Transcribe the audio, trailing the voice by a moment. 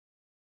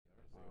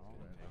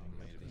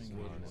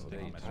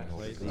Welcome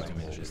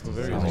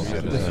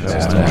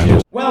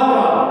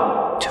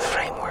to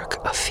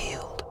Framework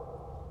Afield.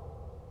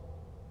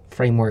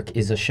 Framework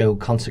is a show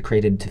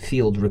consecrated to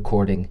field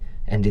recording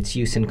and its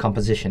use in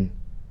composition.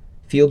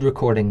 Field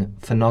recording,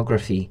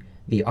 phonography,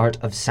 the art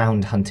of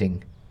sound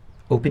hunting.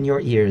 Open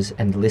your ears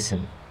and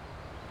listen.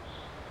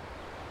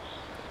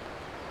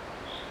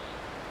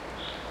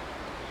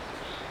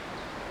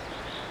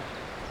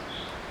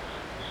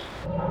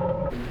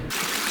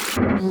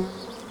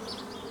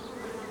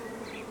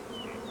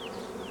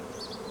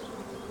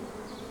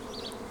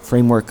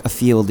 Framework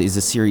Afield is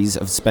a series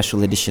of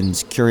special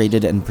editions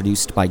curated and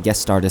produced by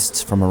guest artists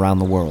from around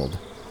the world.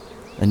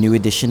 A new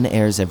edition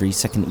airs every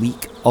second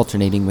week,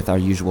 alternating with our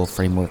usual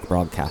Framework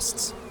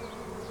broadcasts.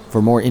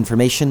 For more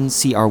information,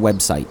 see our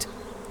website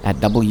at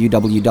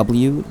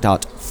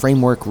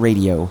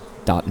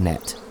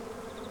www.frameworkradio.net.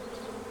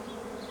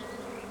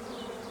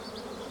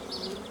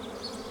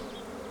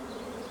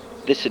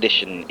 This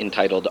edition,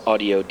 entitled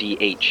Audio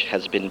DH,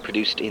 has been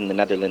produced in the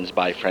Netherlands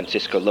by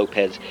Francisco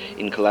López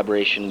in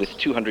collaboration with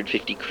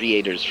 250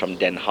 creators from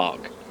Den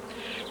Haag.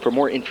 For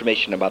more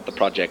information about the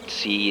project,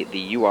 see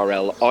the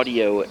URL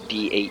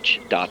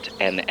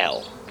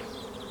audiodh.nl.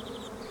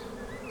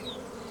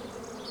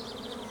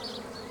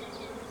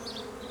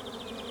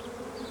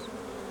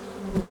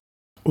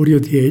 Audio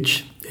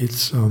DH,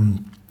 it's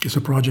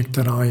a project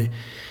that I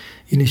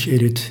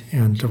initiated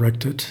and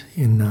directed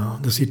in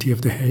the city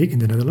of The Hague in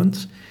the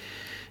Netherlands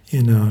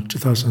in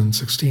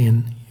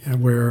 2016,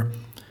 where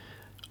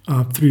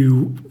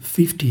through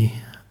 50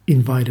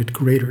 invited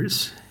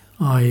creators,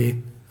 I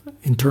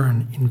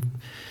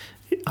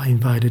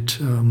invited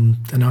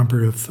a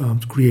number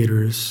of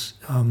creators,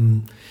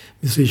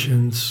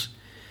 musicians,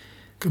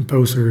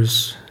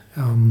 composers,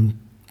 and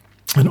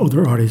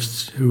other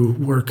artists who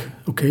work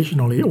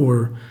occasionally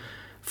or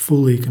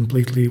fully,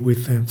 completely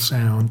with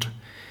sound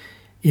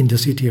in the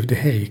city of The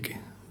Hague,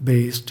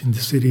 based in the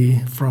city,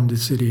 from the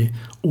city,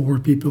 or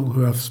people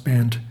who have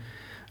spent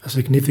a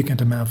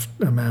significant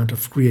amount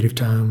of creative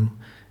time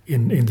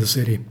in the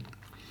city.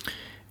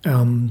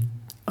 In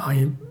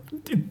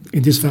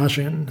this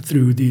fashion,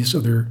 through these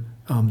other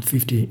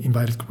 50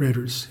 invited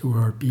creators, who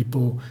are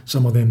people,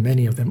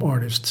 many of them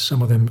artists,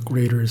 some of them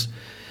creators,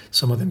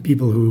 some of them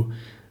people who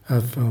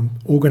have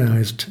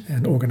organized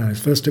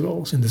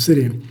festivals in the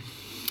city,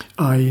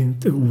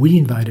 we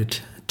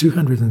invited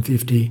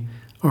 250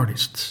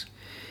 artists.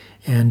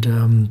 And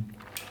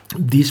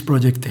this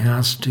project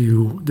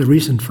the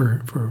reason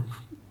for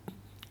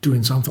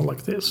doing something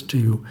like this,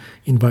 to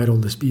invite all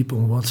these people,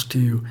 was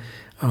to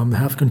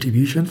have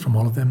contribution from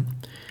all of them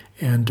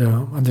and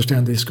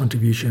understand these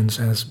contributions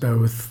as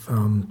both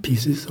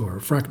pieces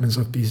or fragments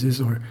of pieces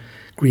or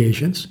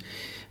creations,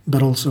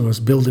 but also as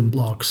building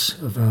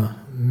blocks of a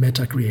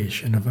meta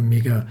creation, of a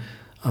mega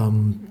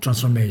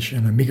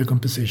transformation, a mega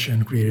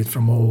composition created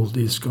from all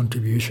these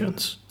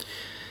contributions.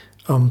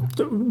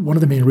 One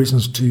of the main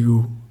reasons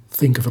to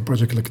think of a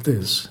project like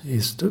this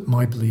is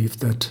my belief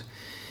that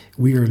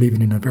we are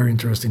living in a very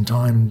interesting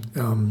time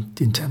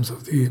in terms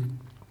of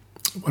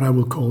what I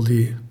will call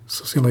the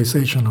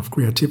socialization of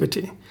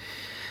creativity,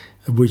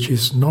 which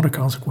is not a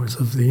consequence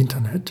of the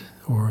internet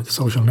or the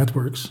social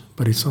networks,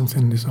 but it's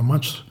a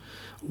much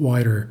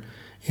wider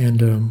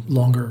and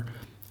longer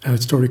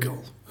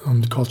historical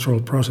and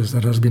cultural process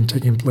that has been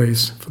taking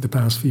place for the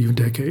past few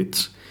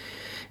decades.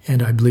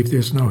 And I believe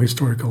there's no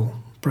historical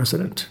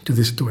precedent to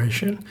this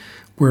situation,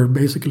 where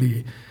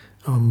basically,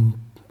 and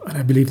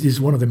I believe this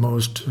is one of the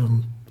most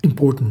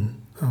important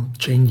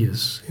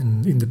changes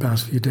in the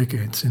past few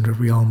decades in the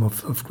realm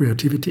of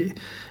creativity,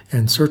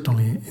 and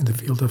certainly in the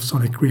field of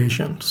sonic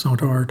creation,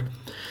 sound art,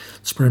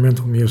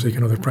 experimental music,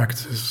 and other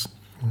practices,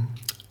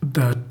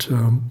 that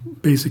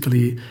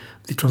basically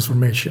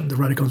the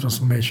radical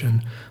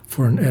transformation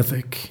for an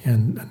ethic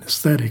and an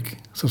aesthetic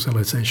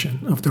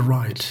socialization of the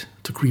right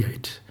to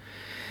create.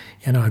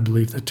 And I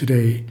believe that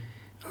today,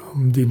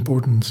 the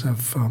importance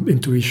of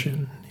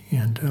intuition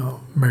and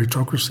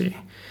meritocracy,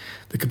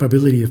 the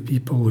capability of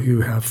people who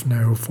have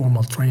no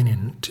formal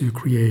training to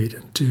create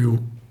and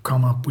to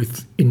come up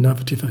with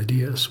innovative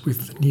ideas,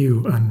 with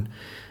new and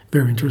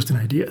very interesting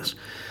ideas,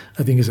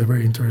 I think is a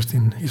very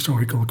interesting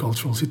historical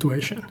cultural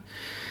situation.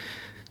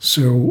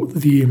 So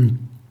the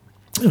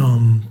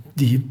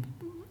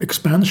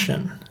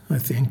expansion, I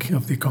think,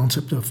 of the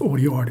concept of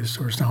audio artists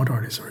or sound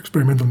artists or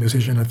experimental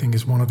musician, I think,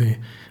 is one of the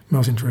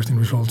most interesting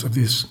results of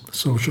this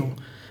social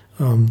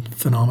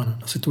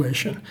phenomenon,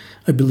 situation.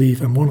 I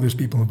believe, I'm one of those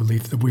people who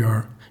believe that we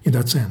are, in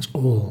that sense,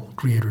 all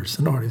creators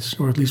and artists,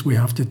 or at least we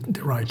have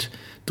the right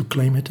to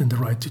claim it and the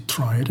right to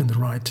try it and the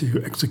right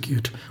to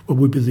execute what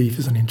we believe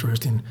is an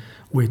interesting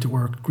way to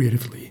work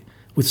creatively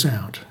with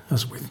sound,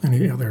 as with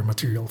any other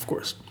material, of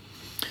course.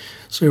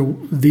 So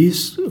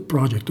this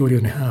project, Audio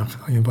and Haag,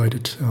 I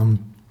invited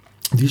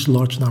this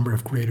large number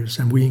of creators,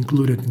 and we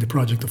included in the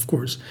project, of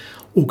course,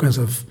 all kinds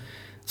of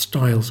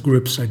styles,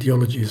 groups,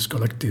 ideologies,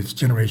 collectives,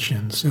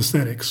 generations,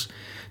 aesthetics,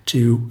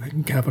 to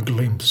have a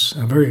glimpse,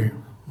 a very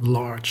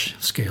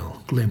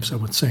large-scale glimpse, I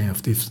would say,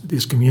 of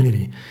this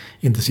community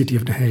in the city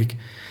of The Hague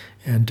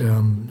and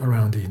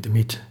around the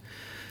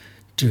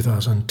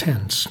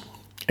mid-2010s.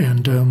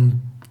 And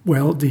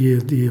well,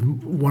 the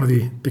one of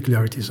the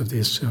peculiarities of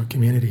this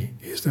community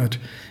is that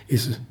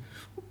it's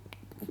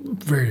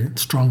very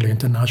strongly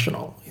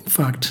international. In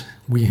fact,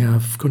 we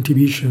have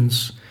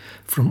contributions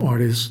from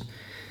artists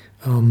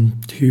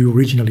who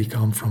originally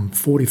come from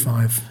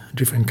 45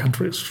 different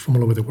countries from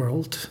all over the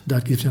world.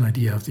 That gives you an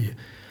idea of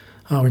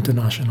how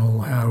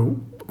international, how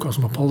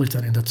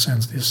cosmopolitan in that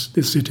sense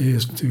this city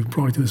is,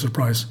 probably to the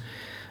surprise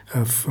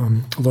of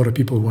a lot of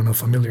people who are not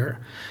familiar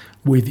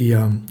with the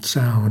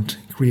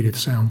creative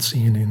sound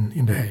scene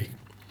in The Hague.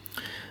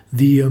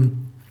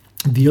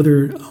 The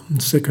other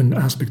second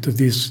aspect of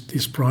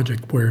this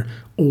project, where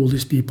all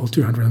these people,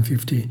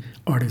 250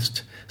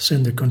 artists,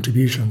 send their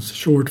contributions,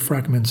 short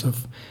fragments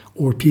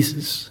or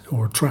pieces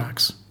or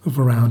tracks of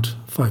around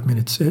 5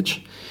 minutes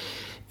each,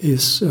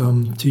 is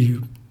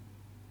to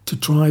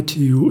try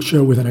to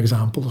show with an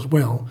example as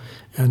well,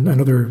 and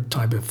another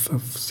type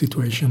of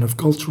situation, of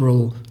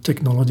cultural,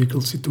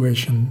 technological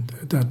situation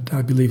that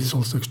I believe is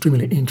also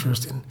extremely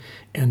interesting,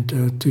 and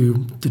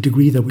to the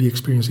degree that we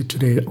experience it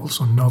today,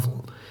 also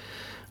novel,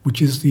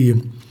 which is the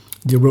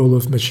role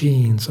of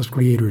machines as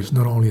creators,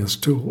 not only as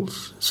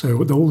tools.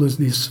 So all of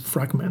these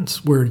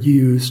fragments were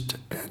used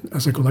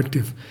as a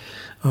collective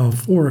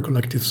for a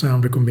collective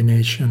sound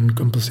recombination,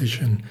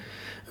 composition,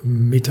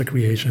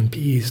 meta-creation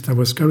piece that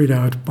was carried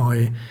out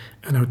by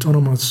an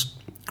autonomous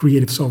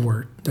creative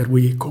software that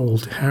we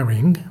called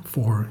haag,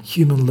 for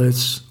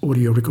Humanless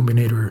Audio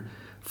Recombinator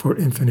for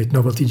Infinite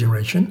Novelty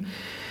Generation.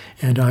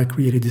 And I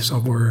created this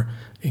software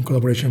in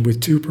collaboration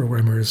with two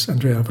programmers,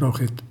 Andrea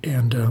Vroget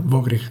and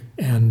Vogrich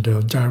and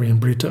Darian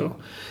Brito,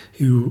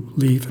 who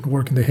live and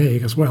work in The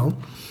Hague as well.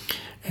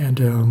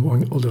 And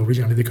although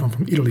originally they come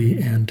from Italy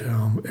and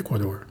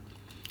Ecuador.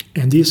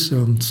 And this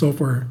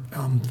software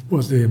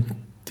was the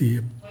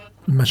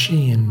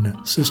machine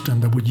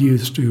system that we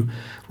use to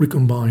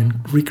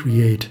recombine,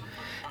 recreate,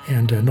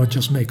 and not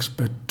just mix,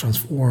 but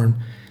transform,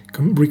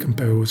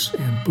 recompose,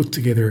 and put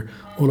together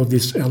all of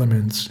these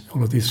elements,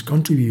 all of these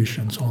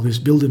contributions, all these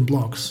building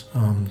blocks,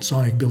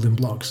 sonic building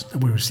blocks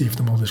that we receive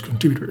from all these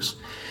contributors,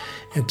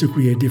 and to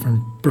create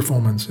different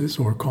performances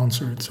or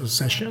concerts or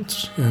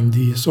sessions. And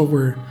the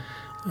software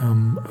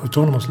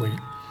autonomously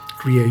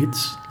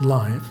creates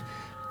live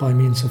by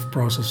means of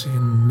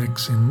processing,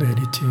 mixing,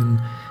 editing,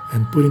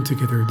 and putting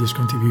together these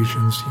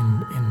contributions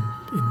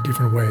in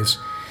different ways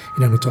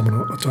in an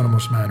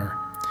autonomous manner.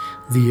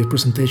 The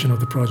presentation of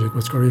the project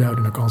was carried out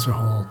in a concert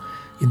hall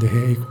in The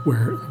Hague,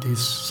 where this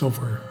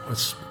software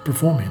was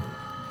performing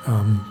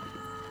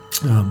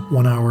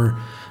 1 hour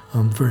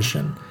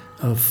version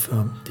of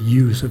the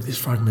use of these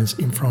fragments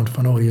in front of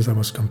an audience that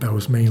was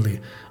composed mainly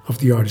of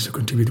the artists who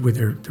contribute with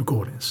their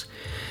recordings.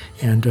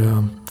 And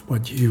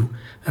what you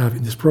have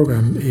in this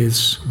program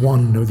is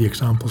one of the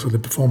examples of the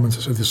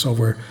performances of the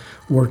software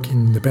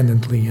working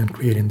independently and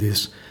creating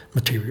these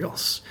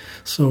materials.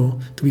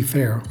 So, to be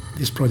fair,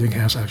 this project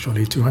has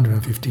actually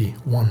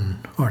 251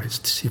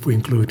 artists, if we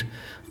include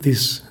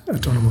this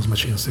autonomous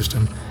machine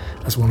system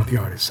as one of the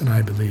artists. And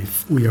I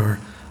believe we are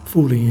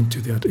fully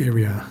into that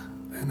area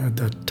and at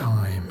that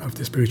time of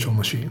the spiritual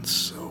machines.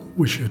 So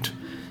we should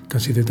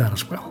consider that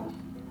as well.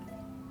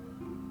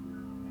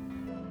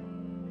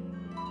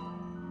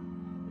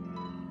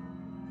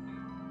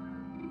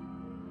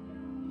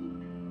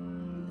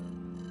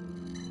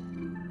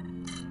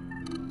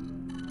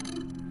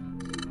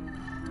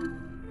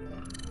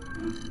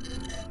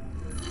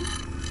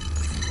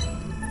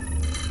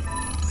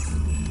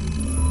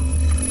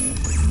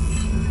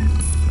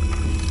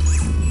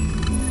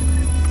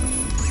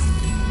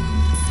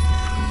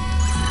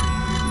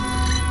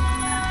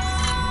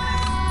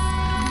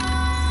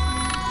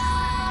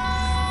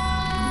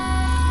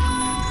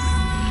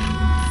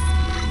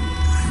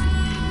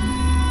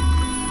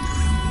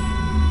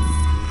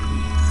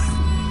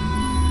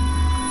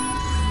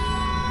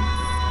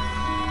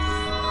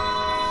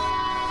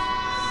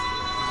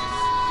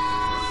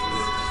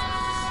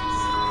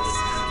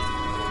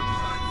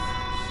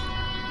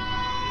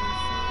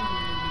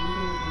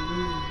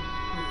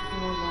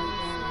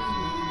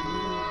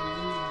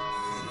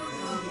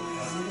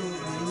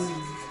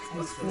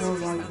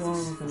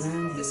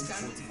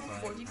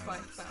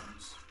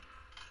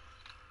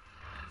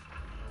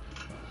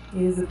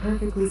 It is a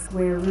perfectly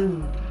square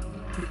room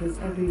because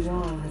every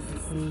wall has the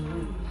same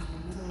width.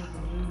 In the middle of the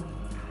room,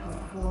 with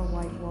 4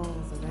 white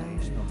walls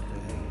around it.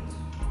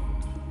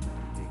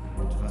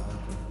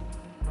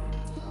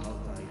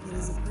 It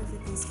is a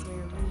perfectly square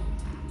room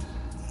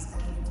because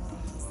every wall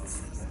has the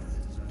same width.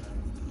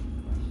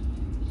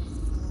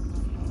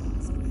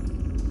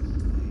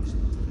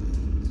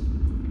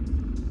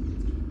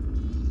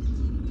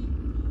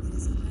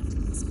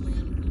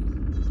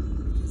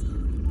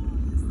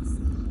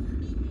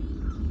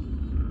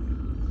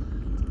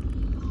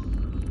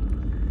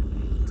 It is a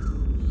perfectly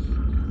square room.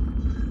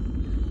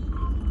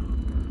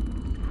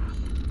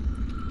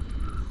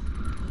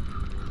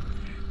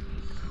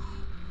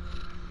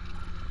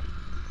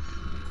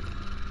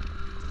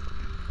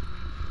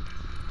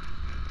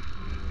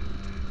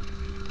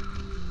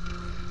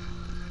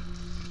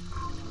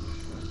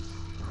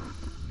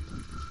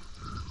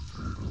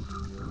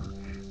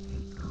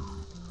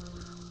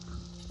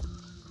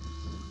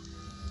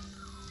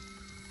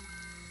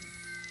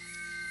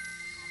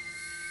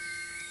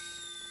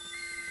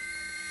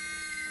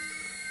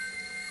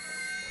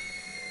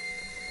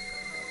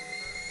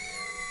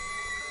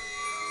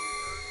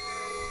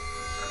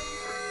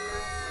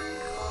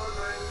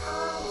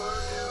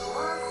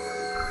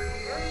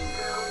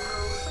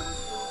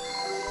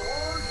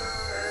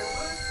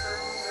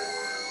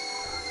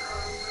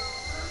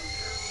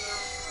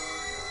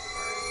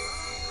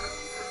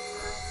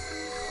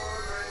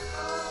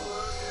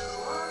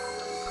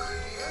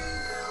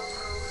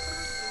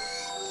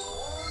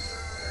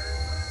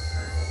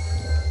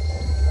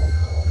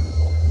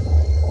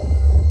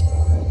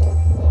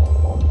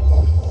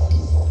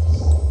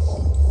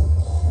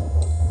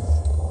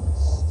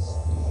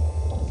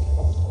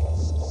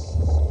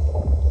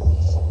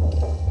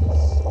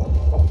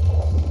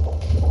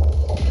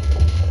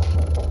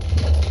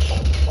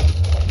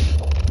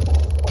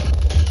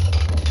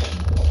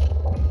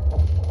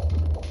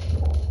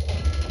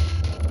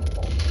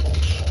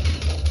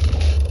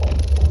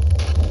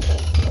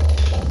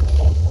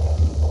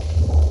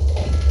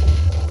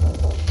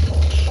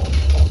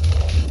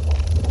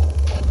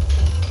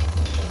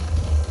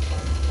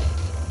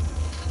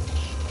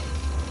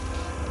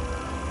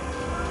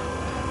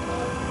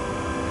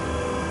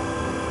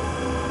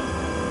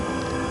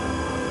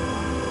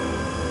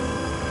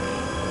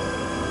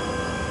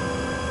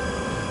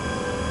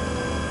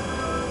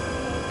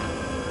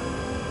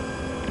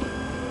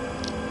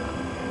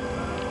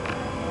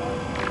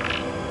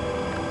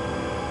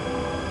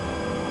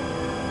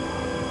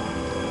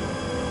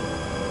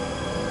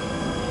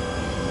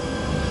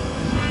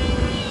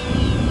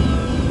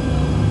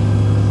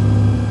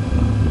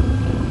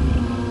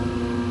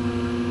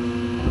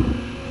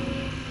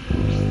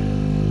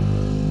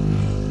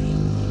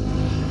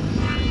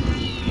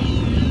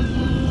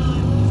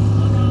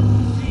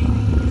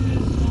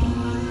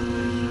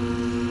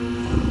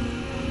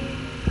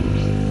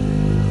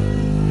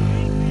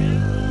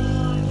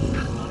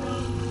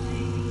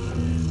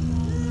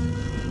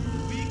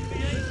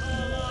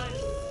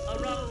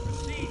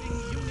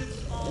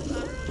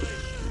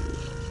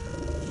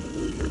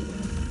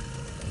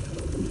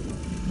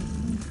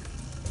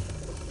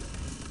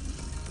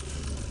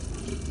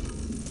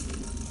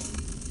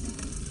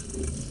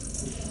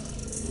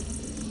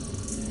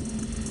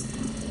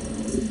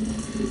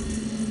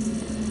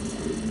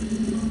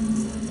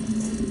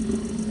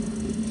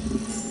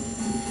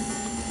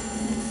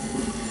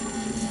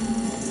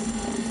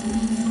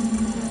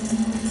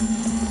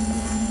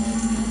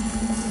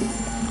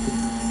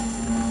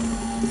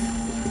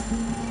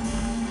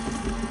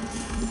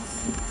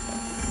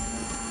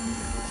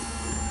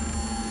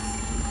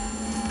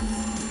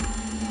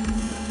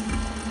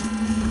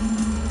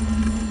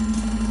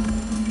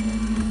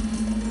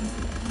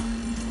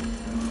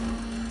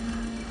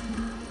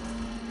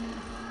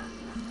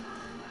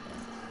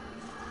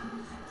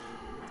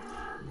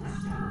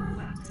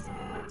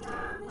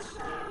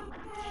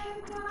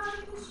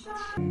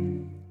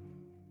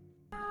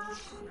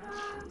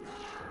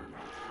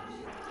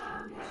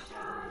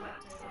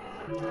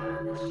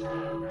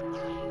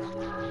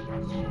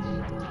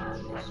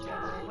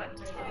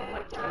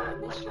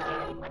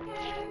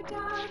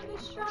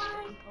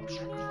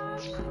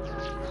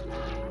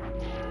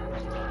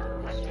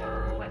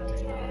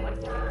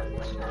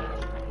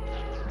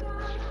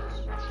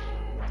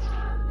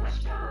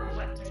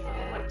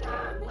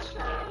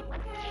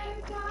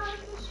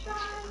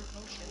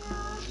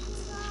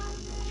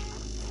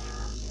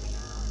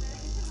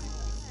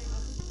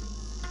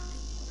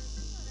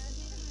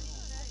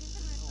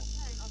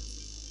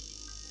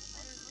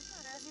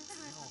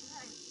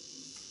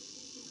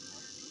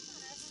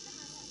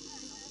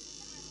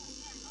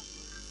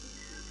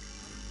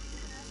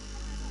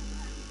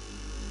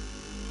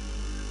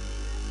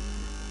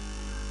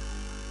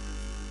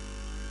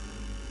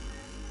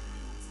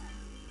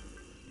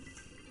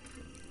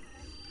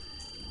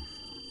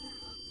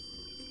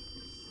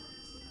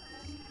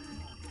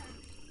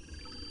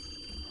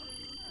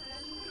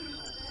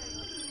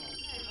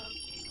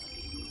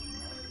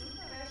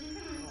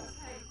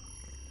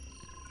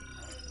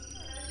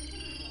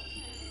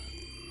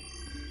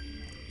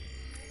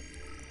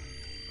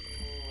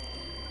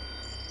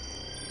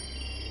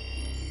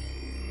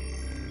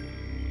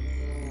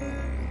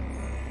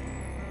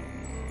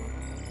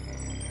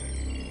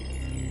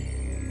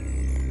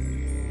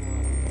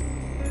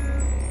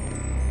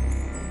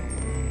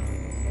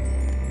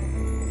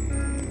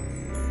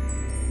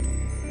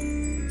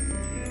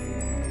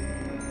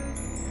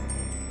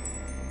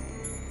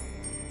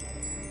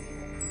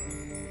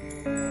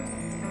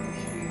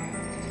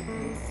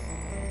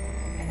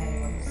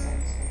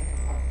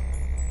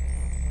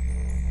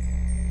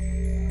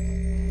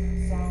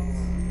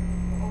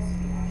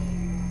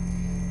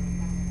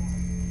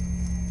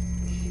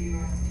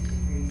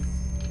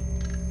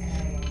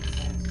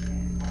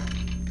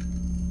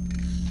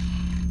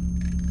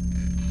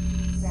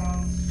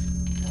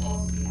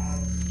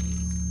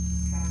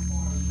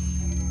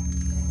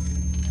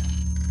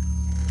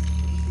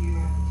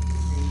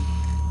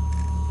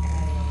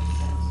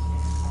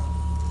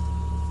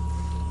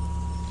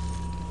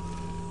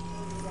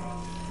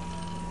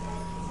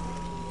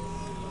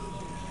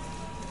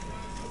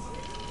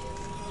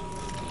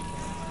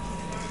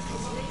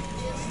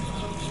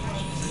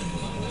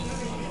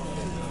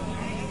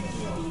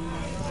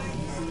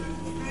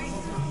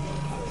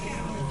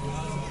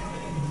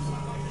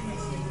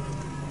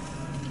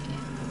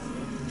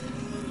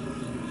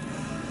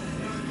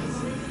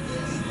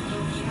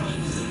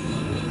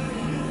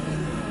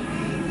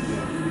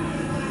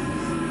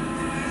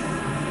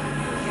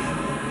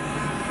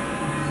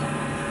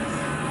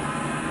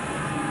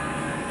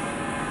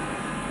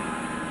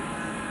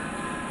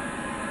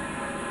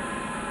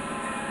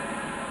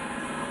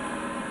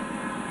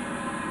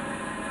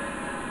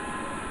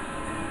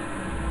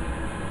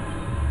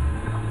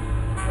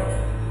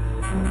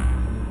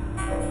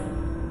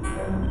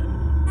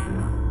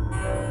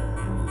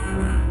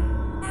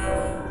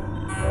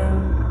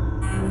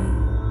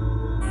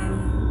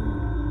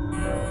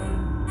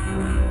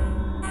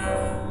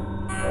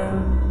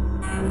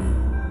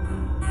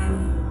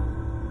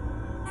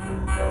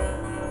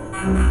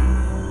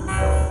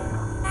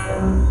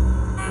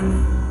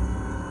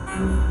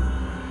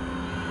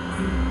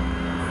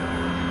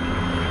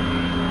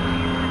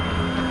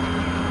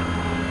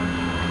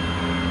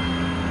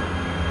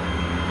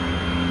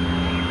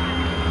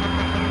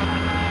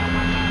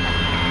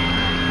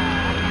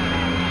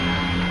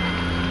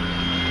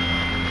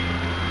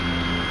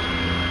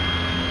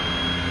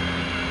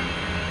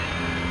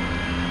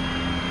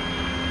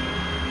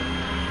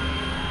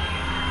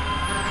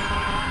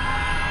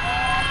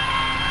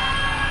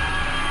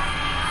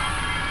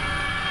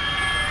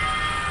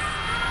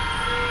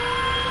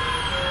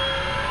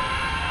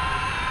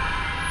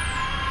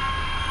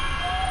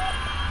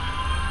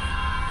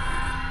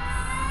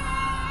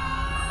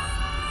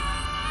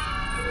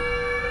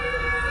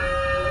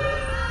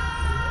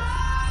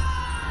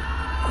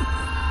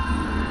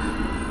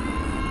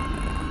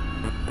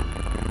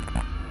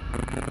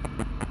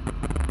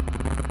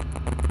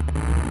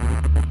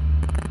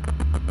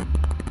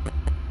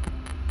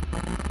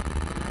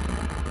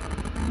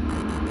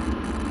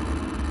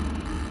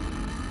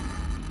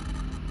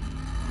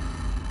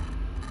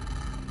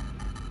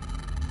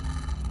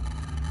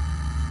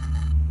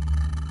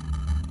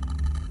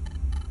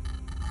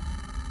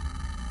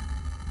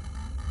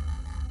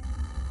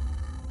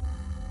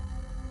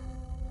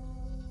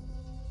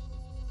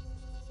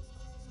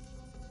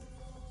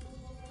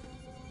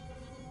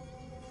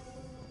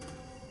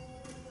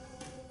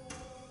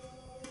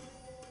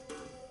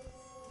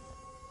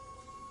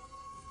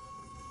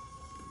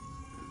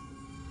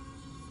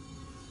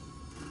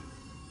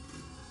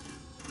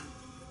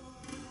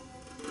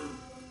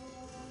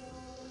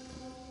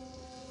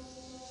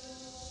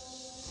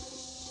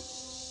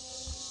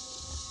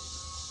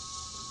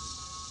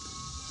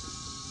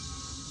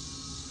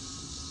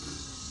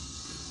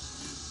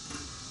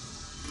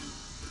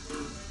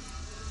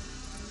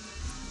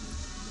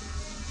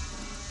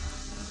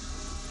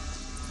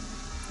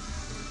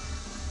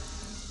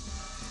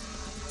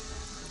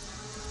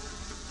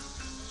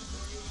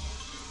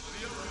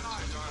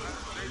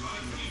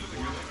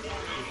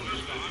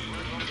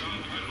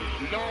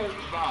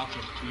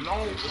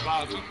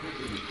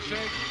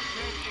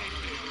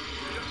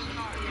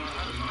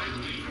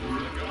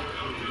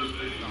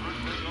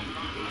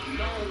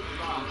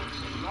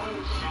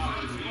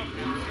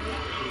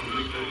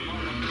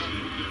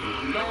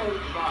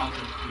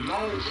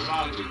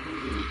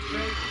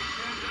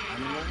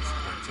 Animals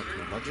are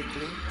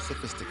technologically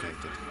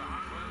sophisticated.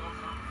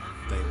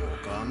 They wore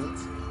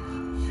garments.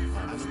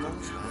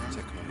 Animals are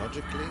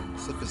technologically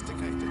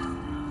sophisticated.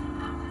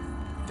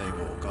 They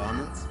wore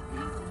garments,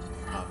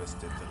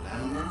 harvested the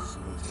land. Animals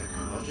were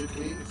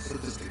technologically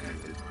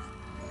sophisticated.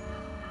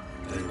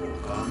 They wore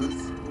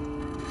garments,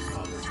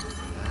 harvested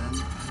the land.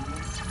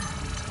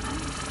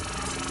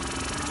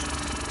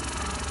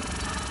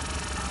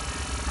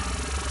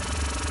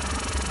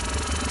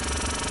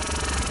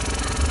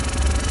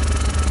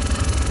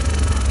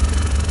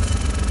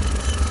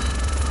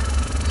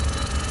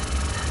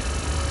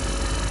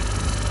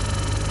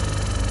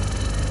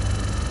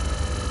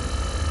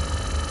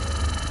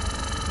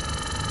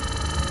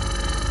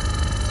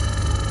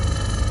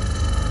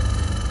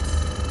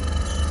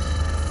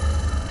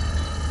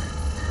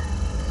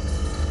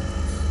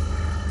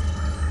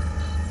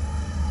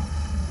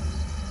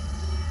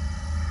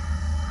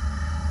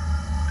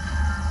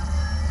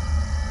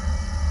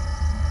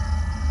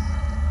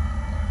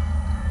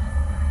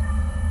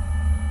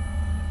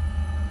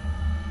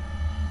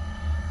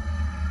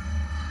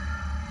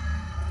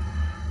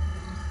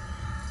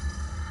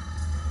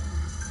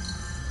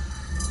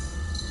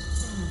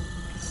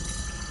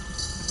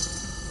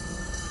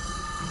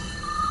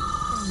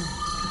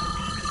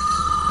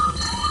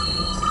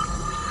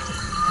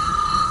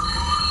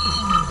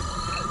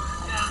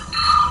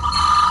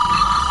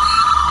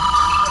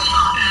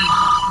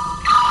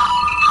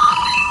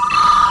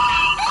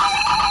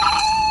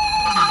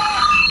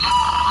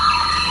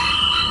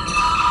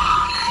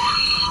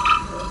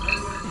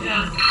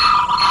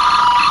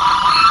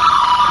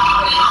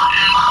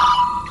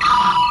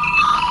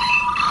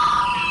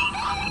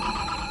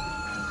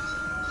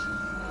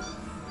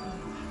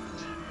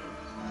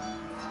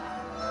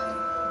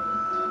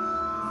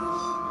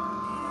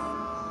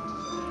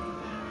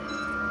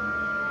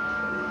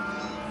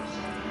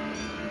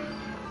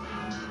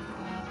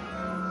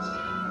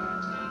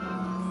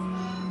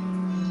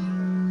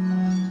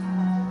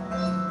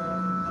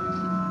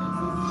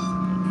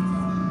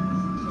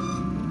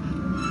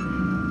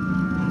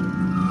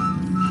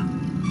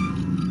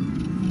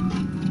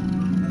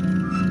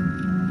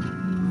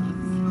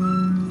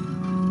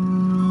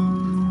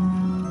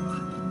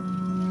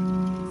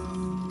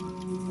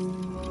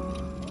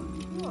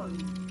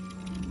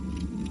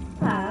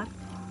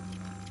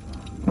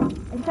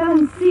 I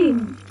haven't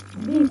seen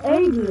being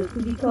able to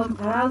become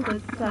aroused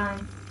at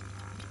times.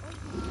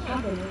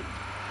 Happening.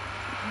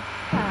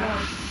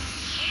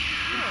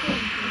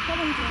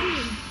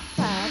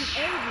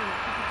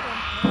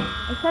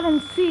 I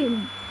haven't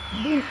seen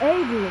being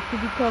able to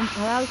become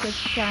aroused at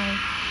times.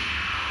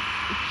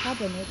 It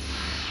happened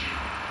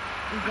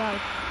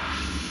without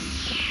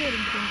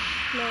putting things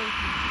close.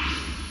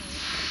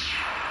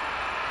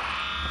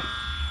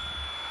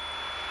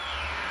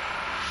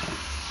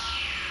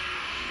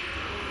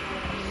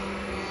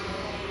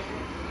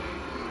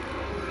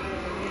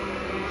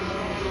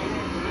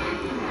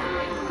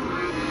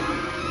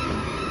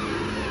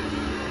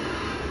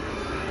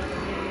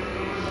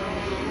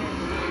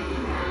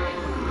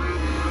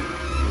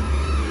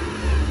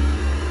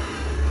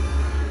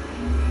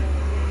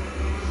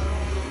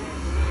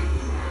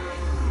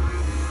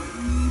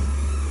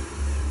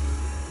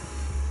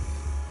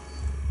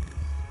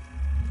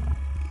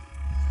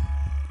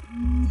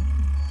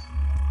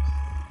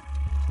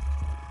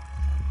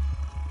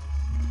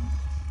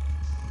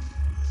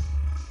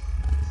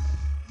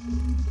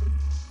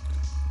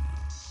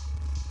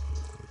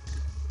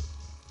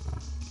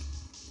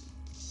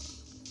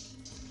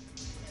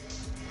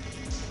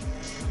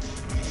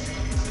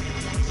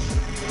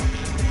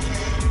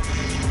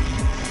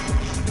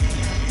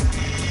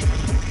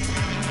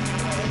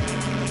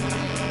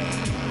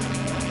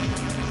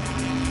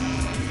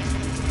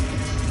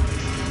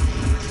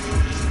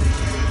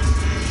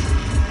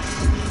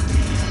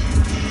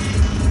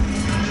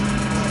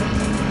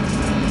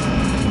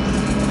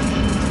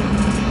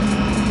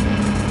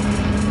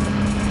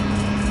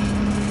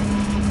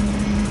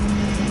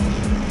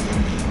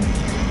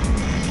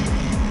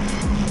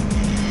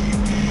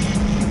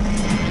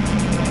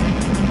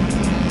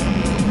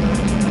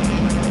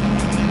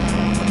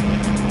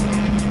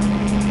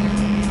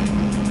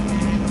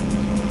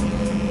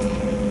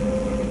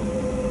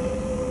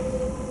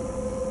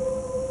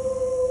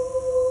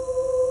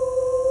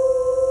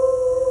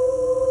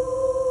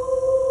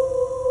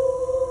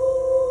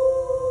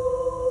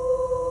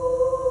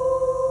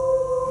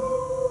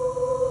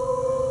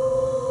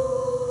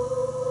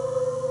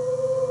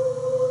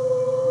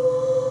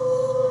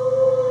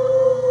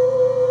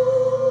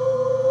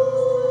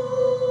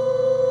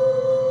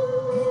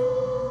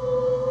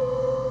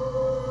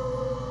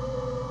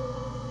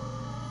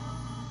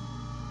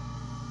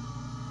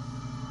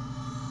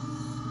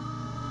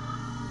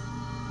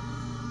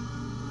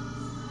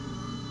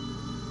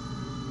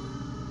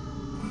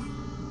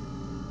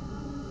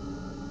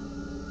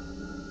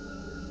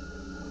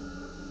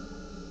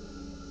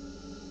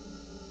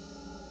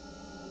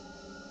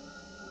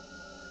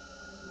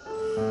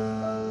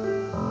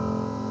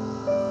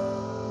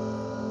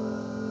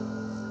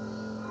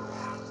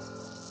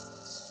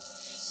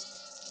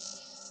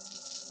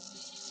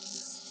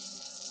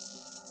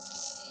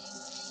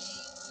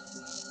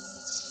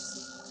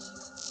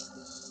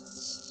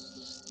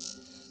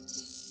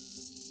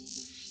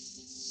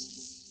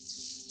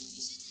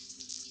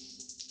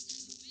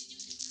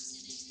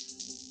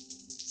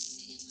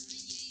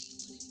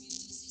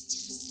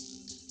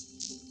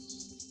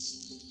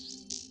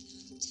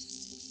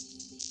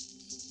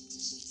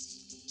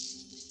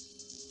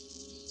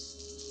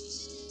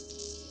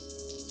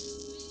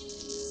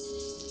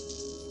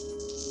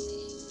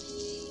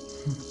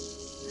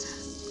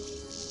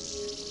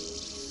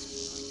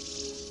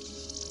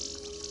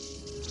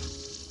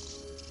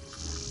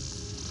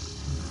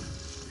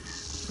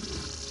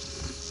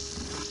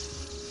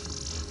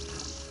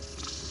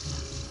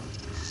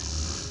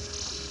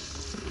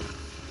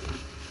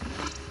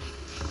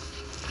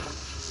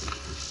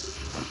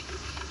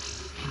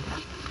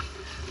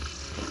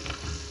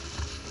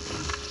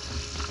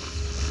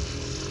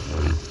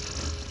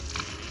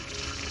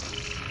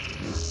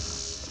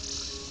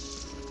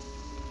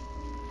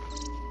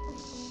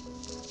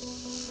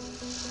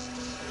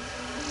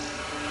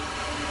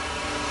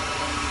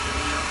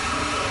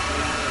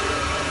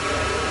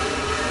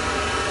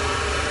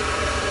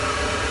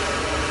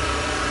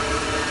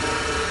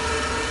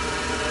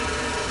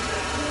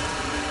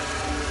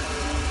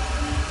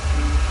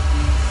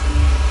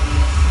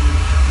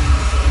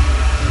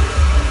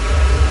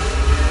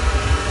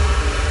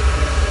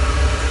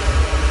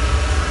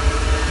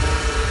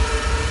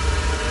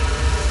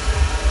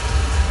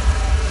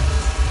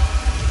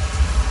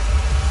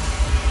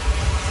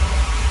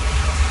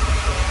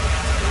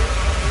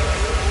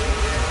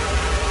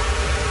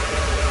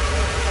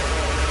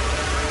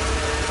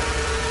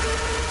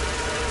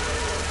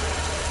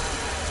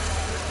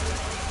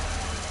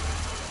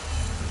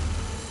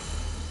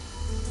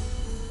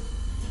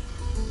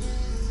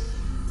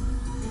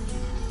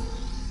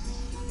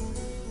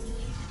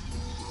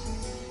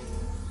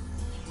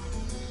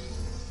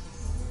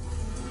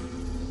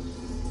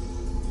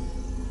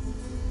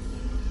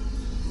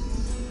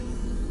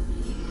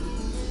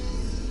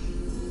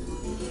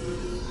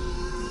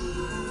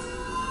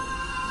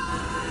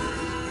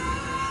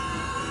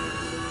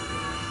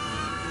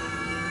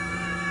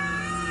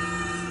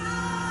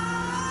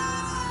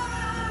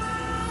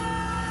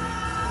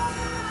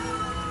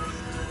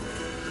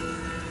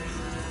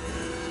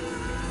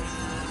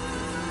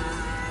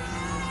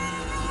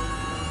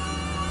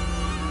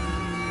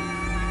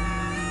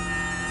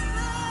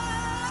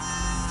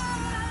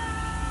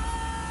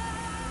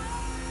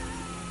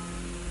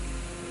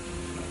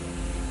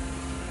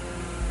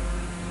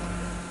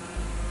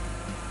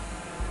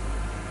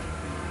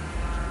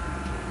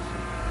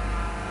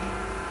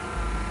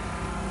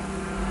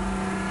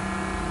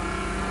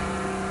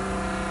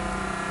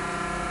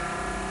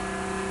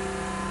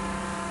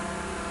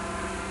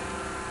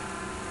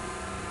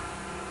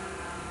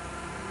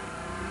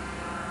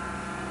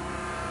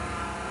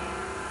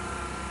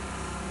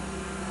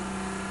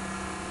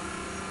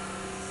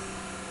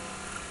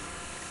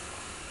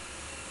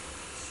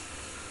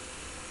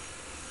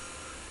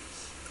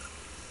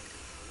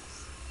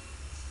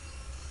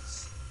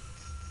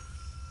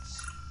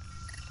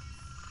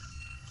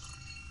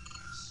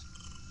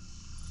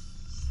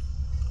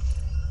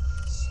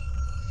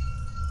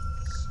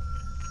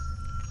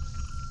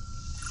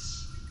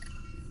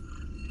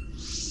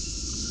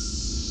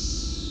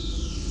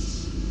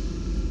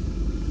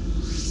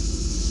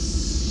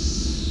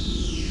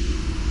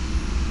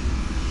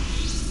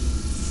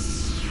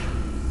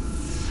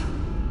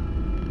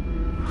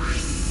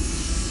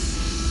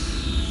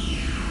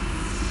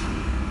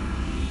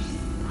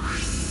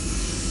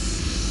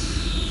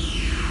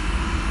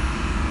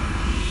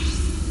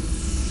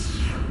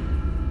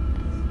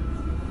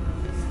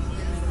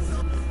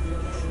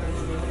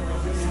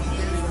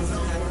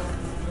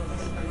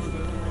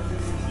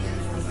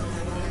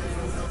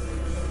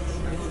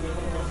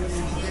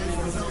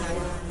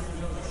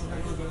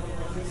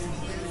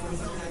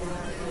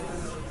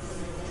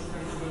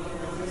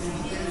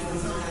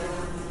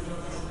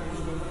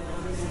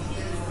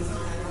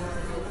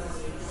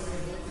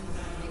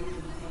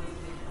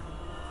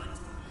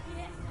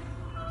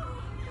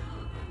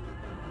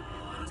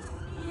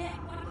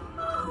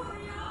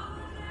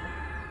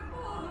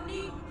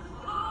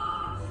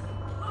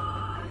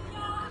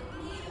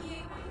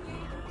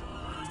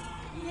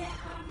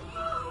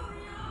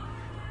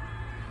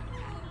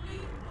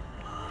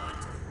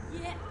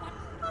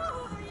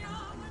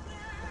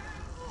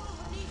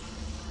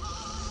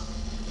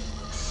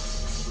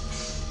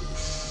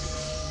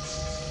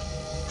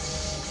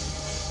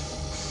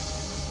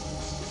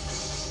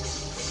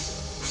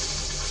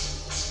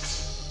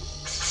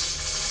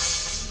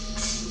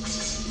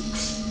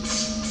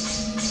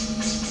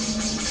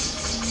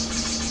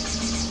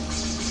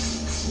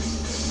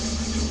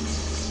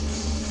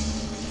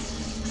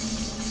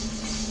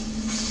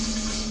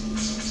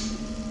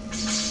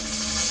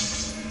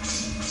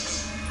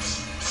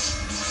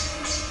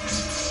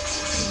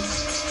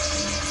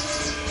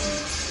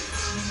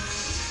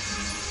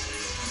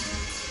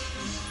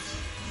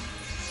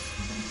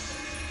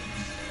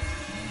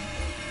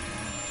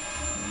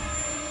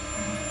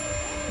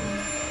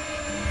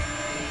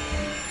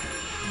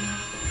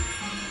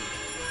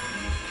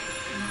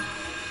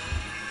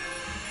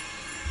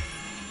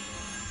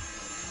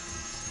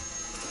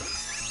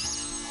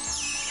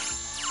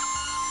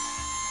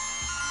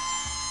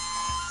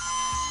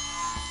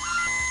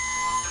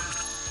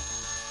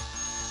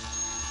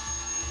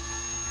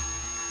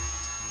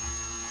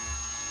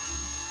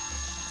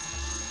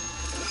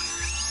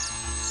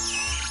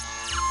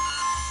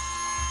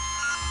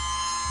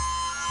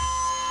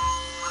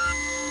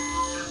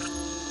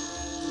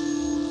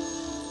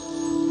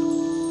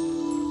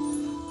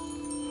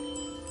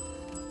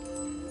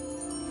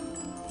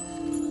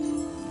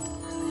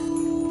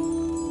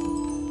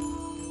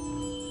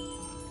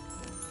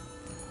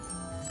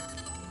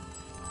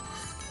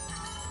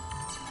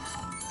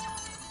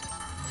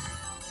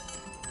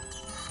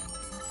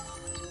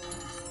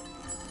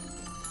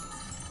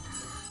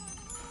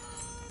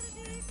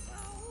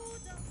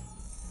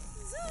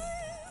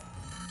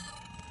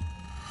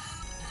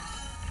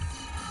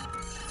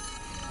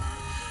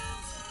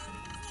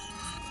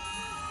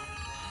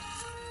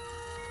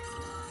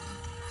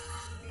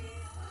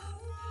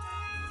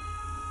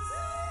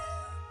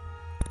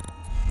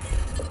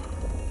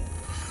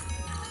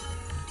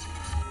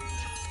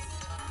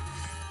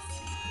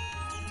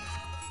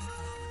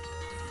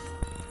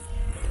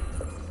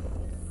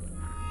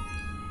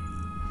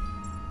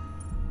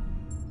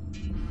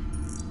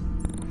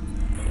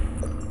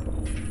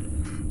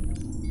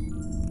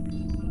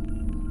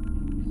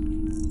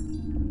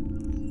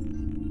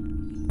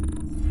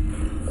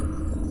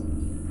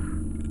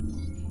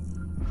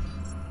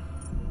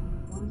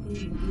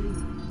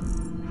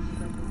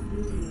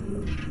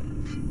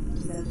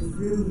 is that this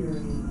room you're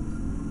in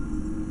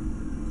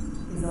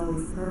is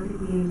always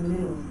perfectly in the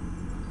middle.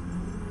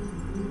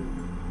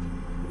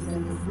 Is that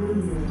this room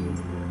you're in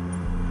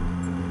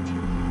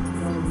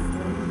is always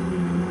perfectly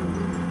in the middle.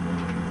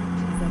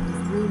 Is that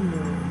this room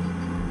you're in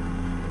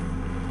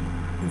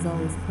is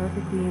always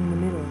perfectly in the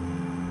middle.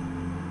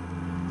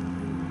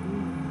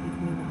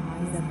 Between the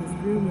eyes that this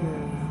room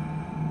you're in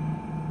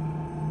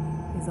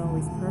is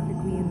always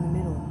perfectly in the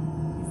middle.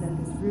 Is that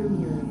this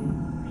room you're in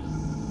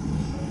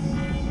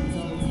is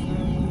always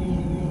perfectly in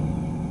the middle.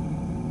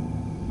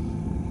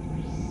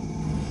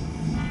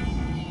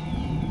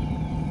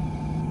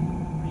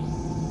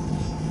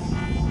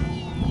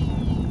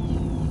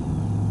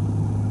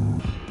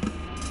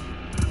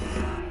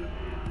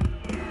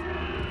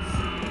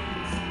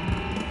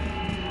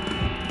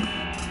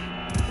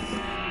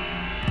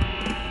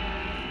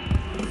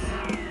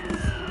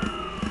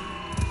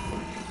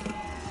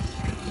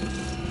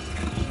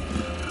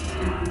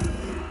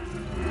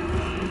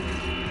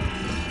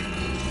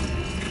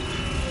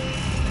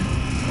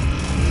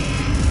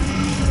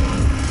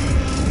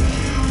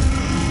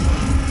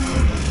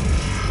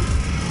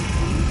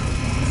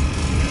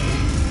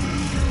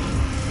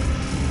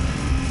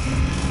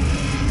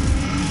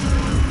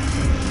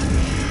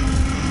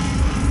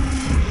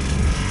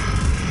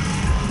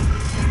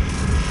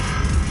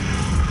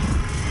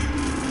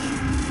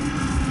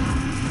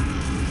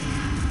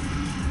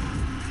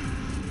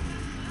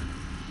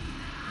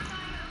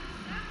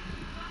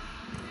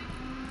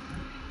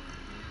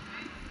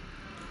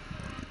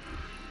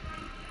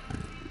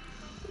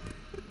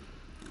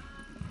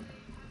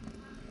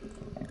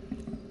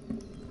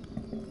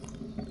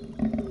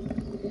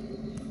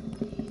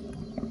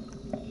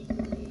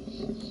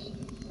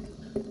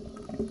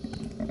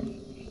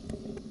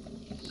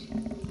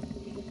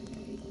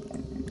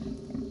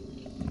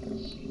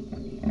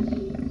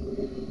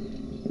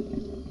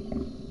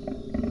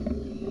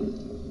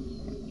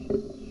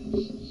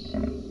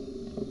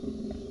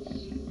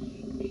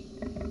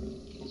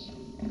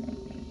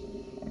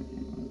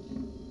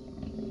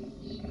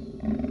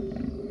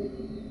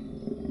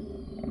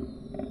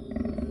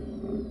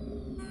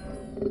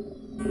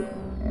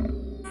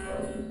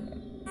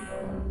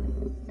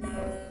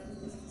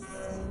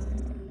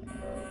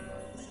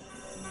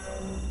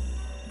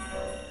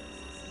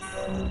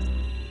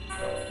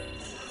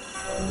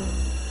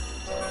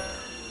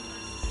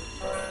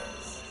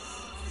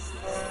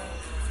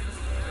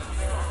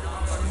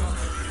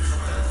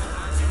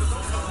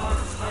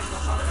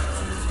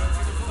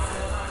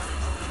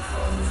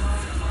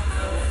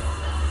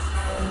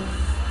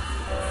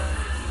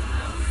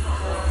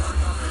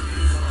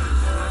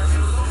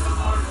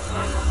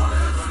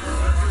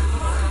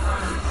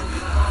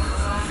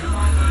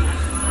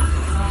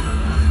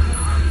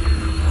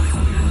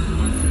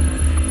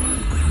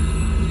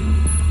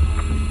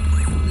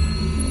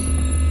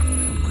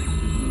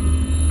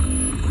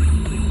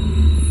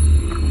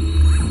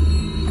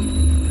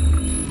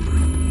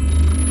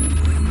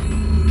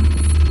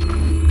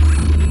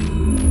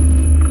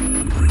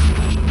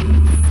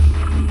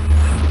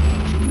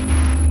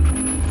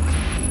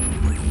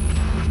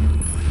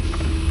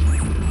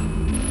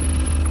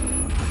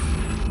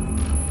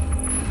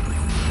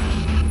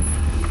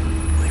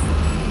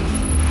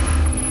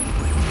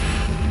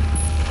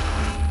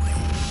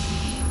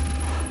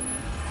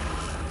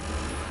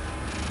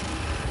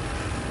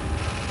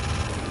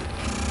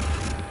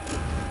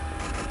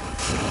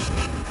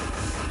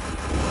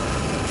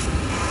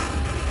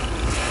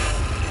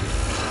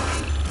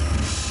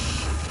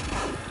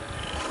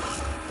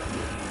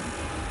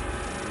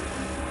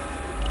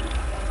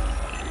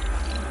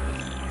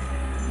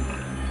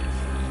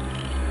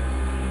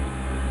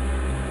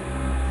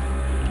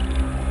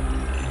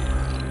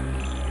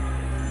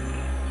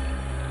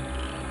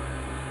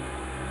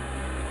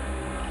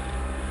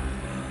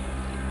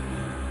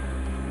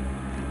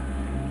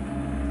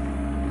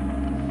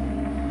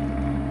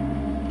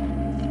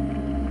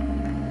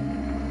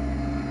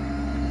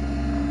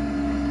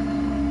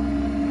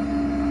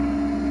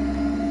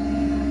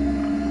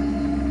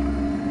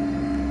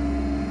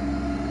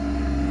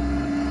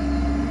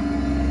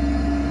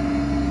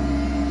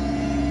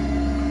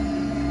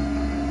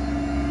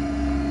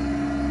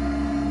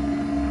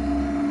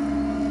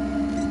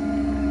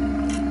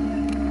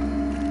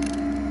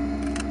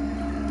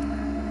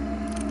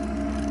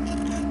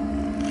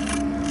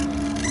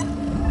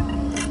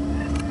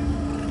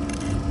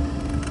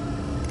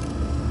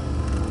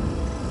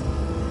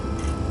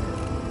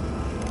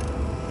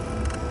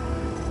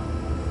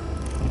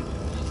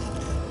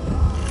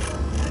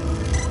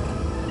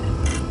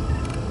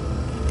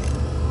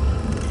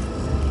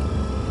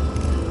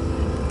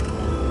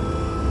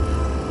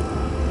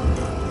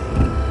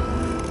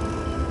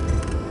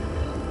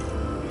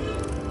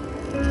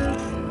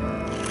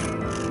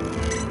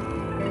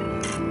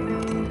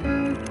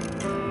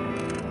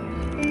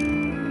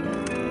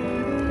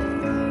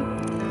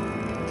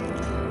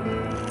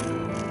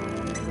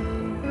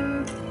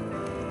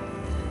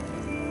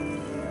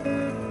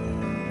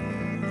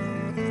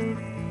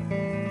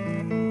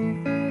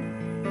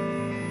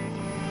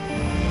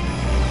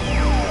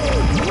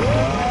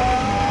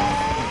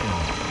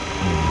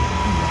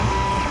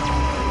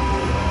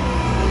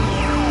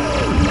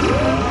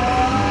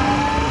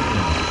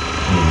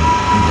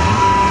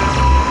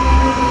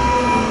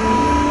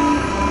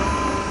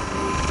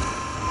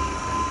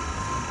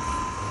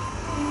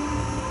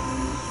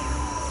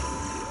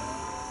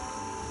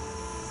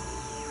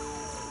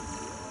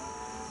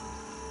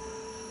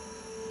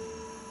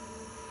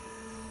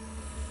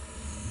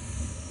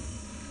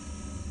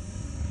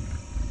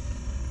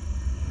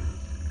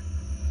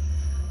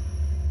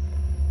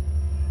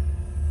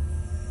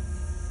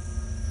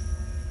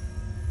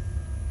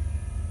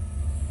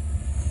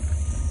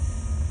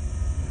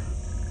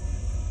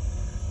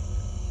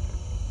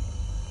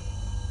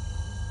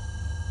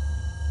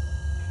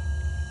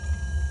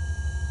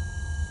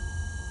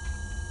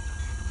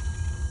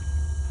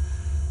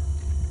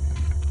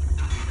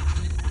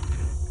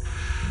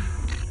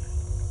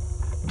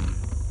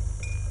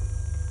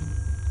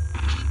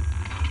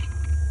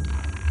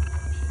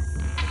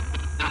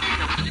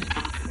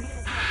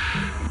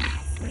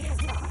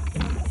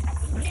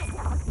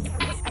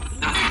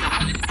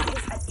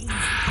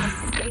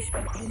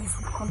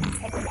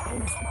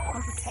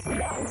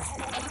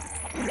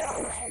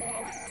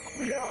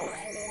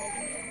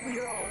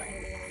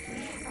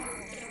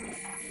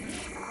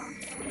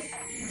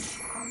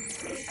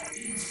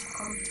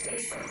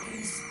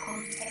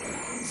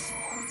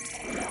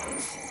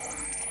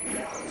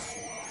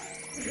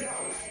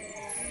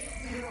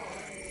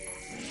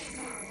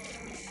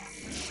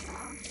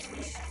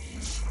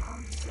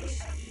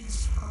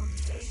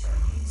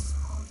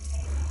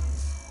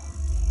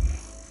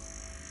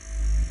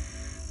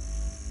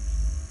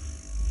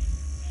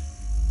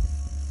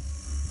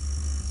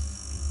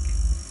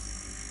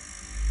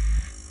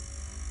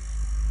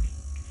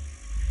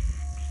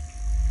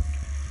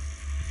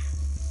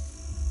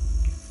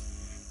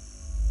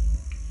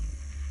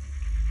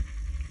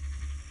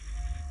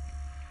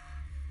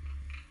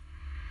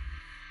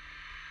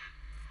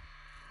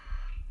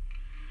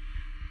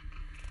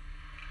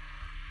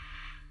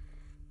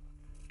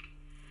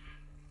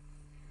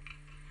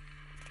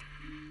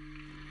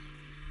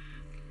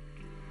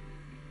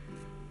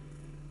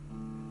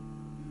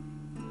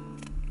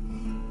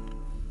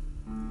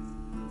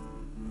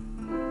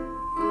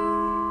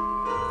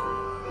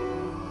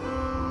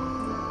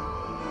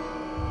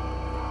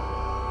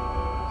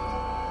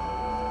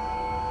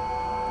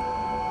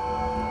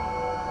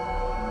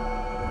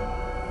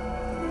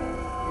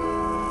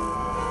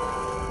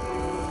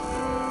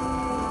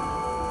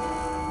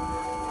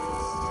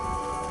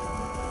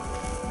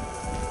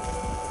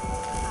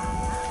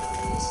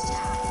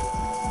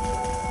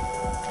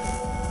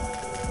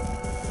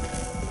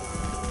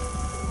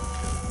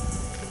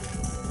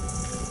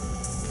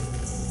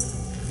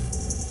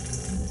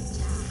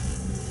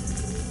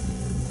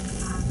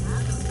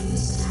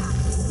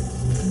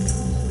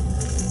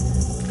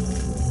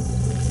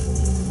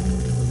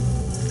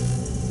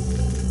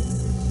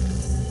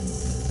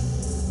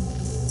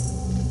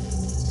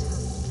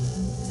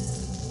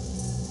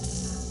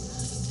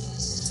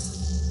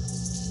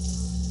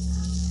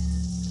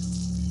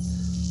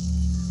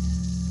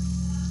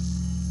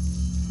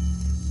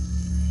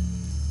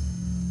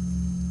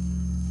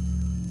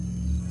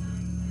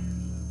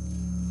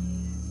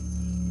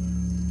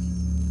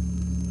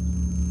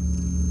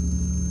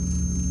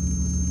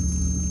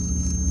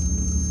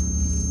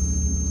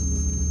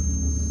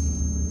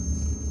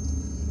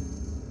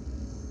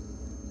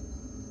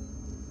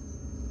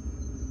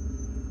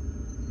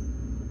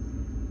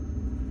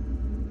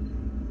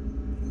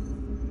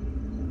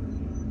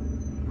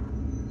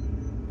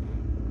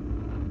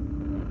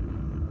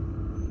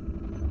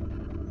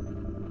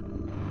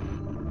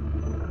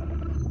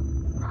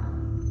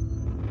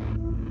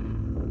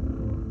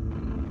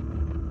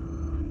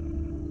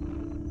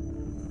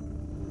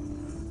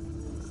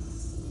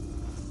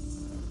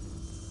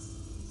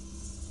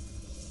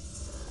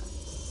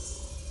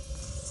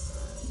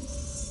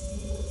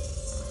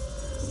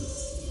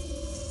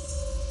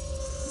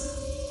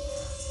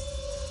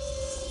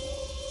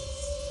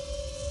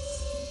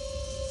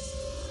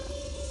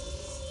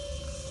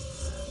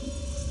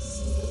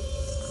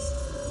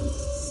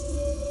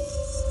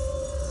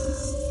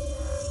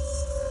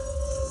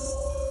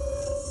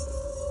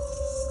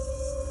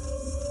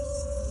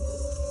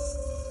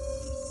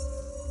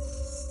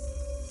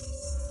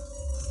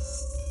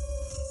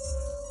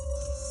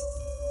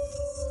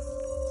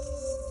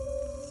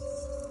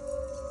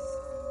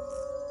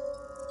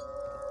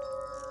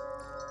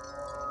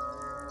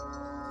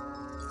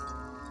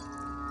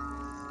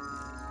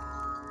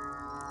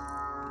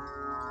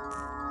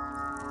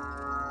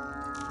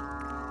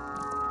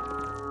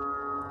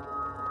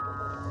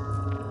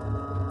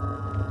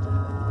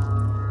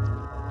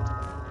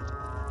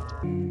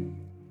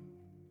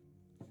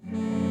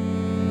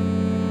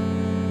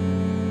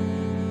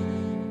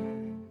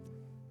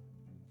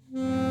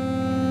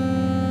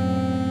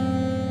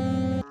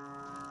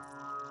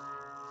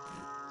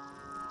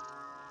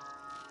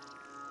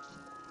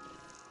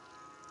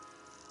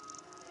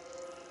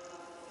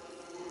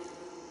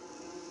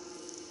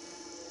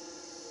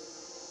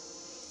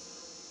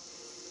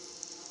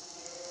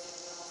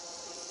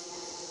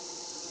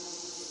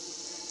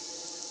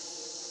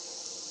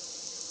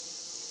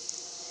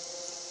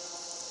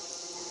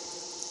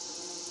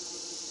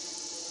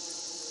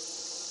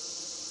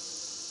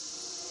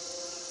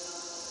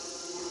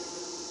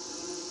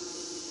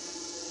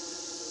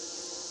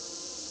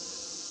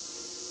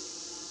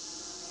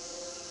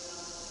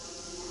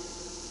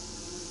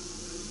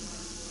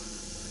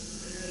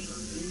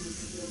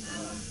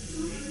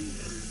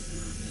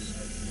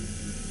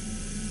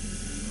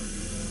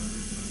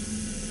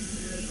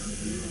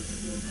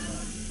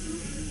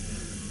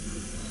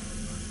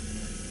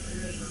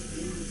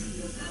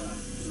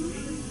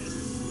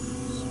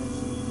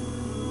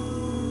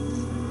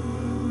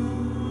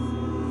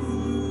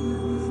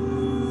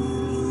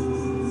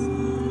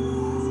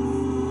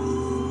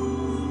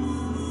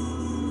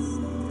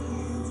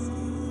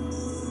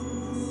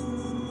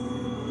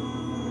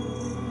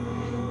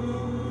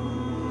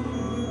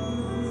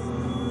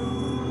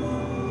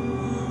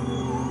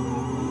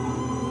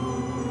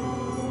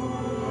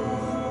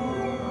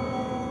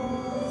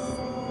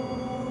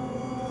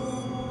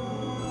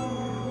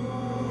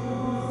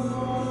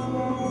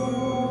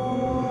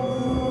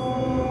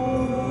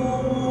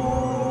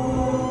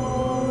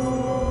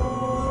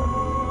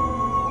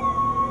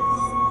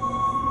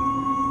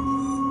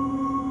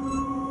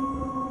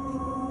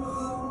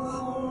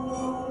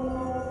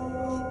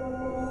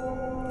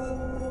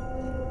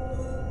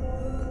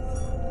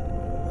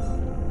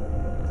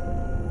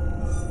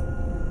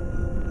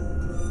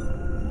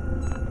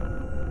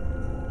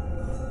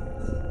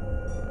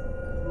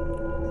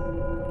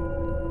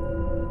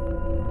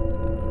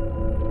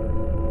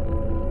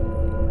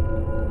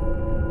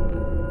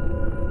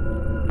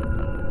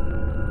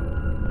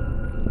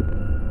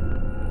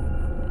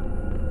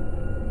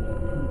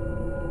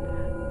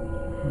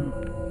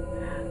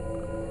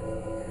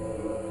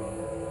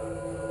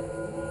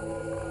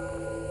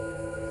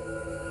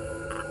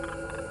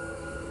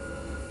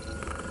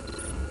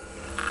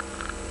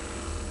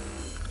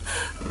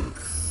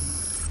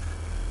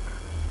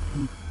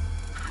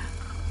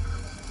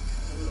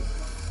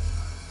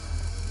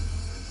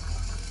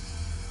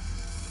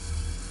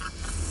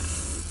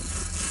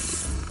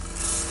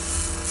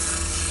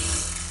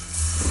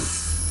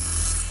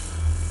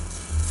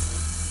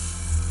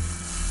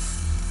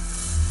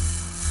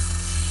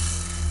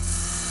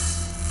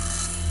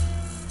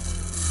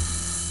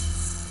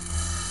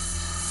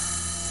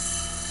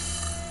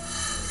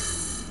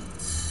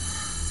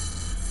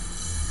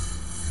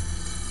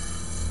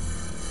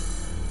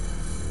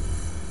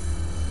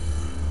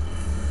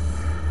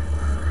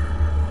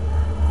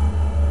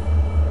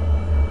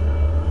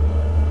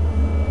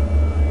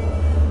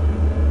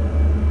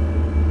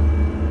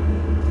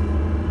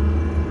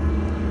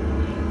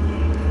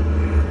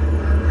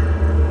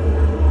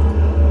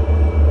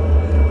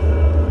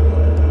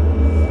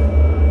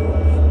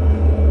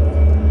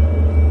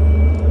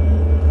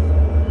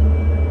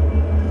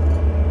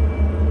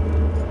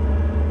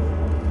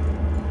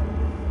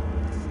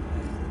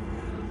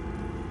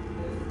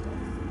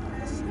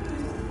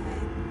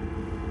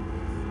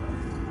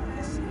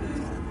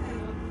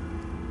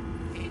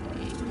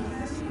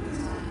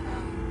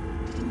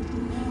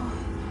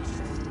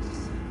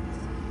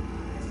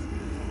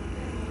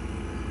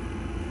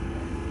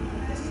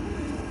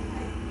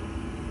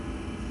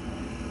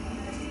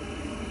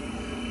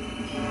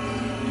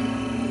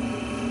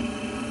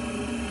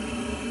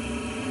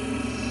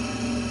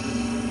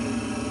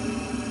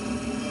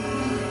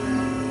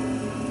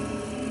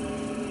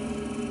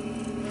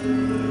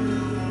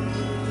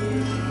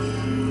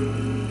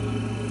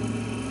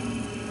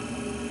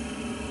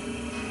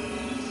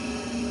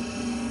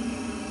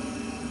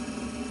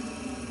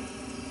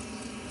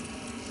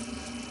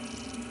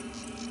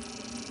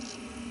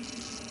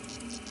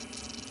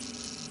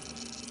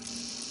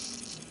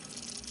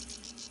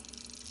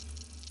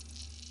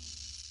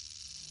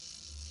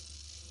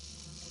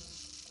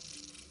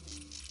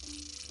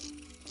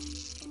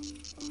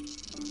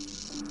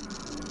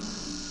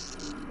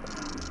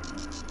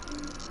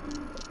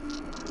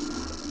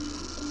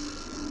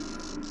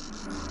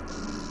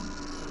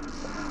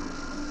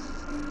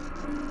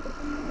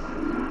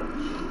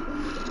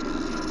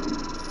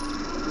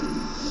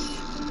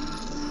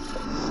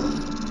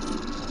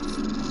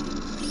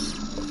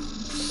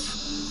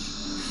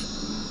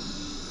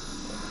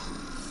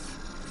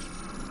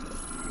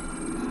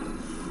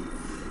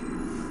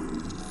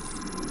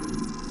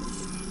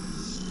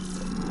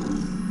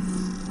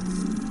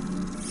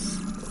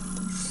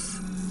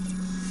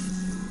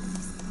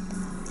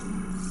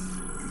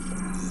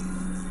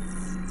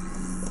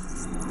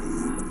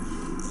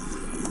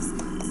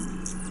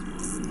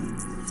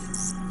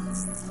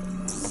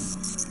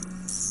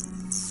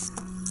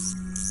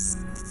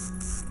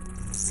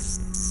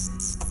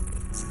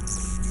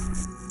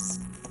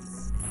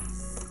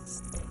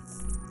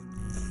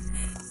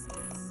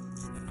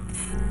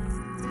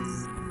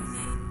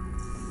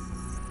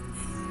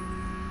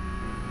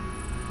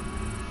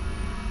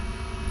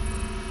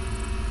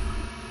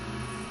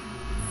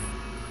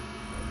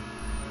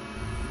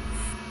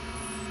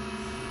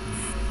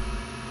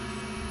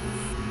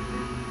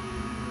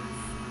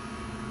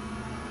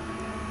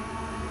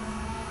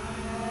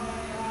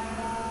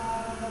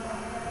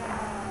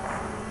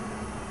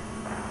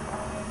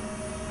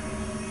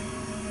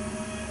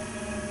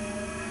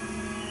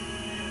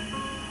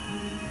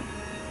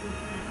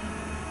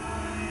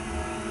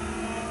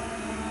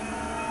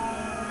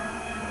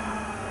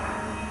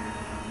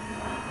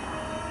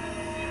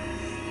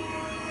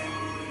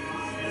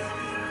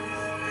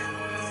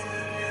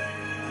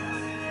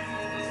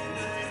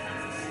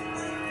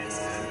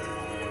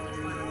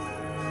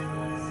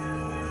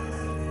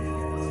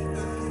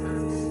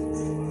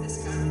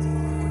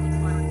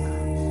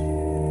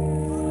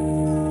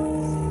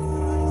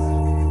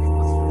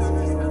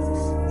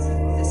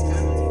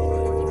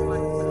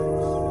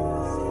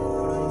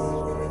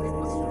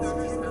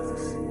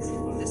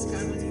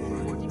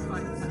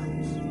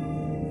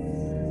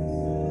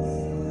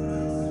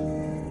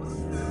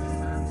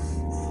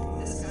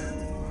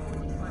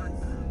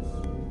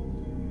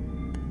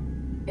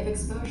 If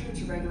exposure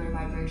to regular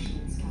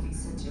vibrations can be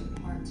said to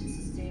impart to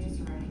sustained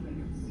molecular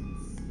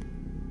influence.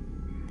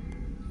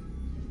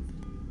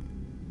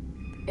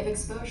 If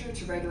exposure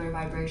to regular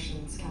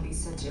vibrations can be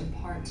said to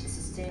impart a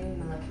sustaining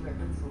molecular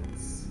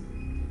influence,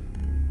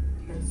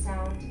 then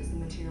sound is the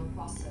material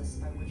process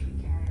by which we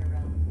carry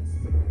around the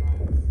places in our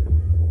lives.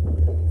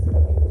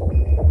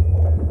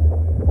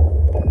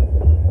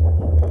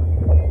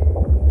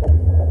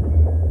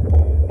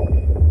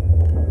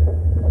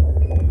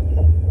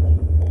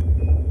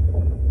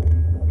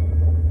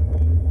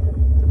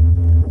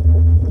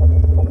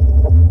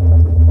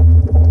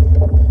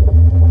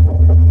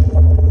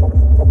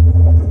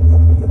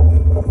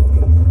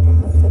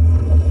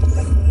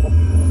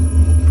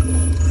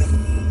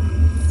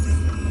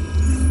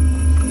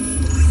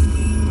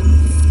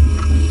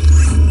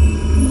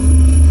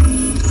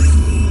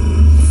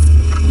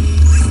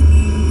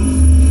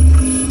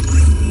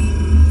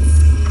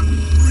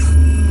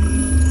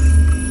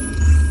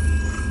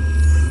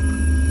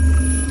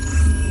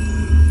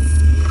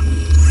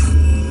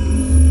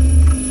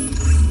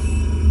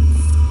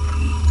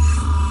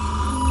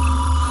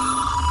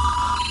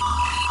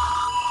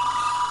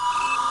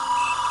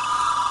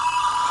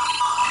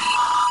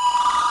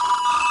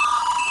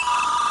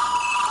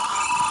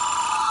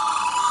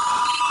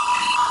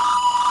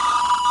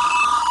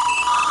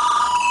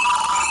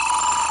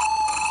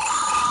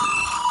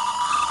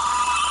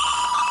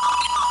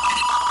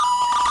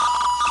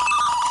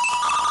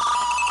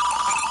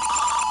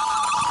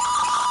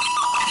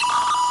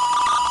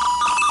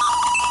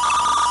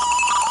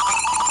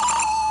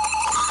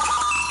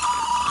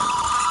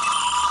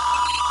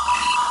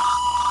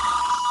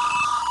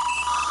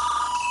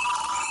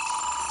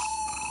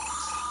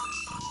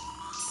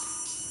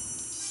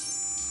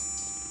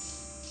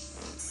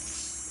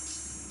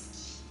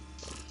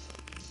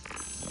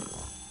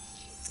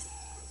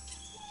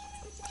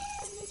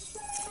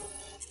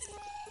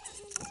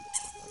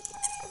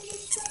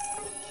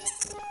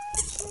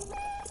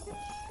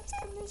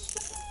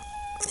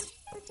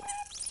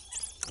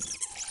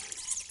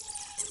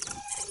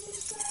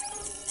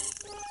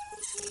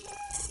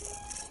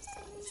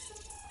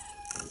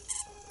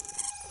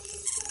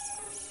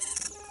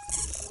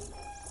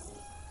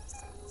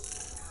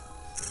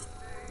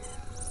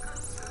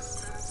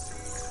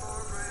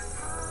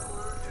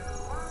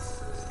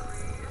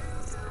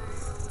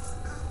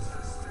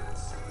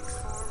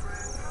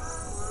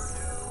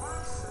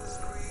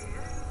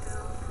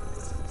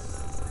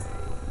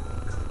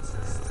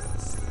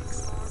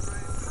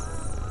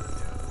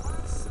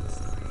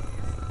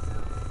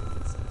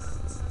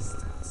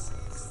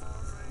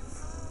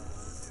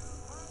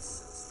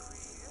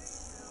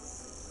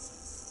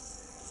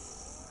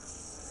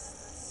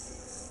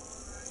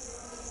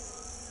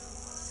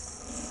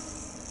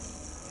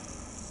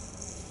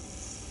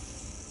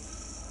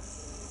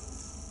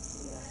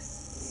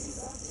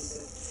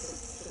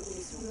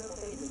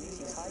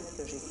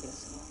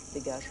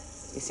 Dégage.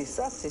 Et c'est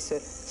ça, c'est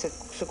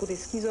ce côté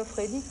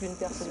schizophrénique d'une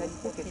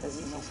personnalité qui est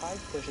facilement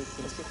que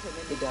j'écris.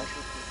 Dégage.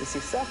 Et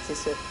c'est ça, c'est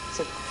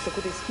ce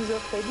côté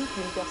schizophrénique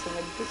d'une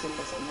personnalité qui est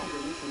facilement que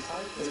j'écris.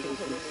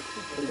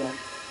 Dégage.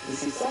 Et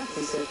c'est ça,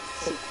 c'est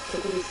ce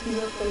côté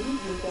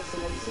schizophrénique d'une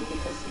personnalité qui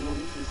est facilement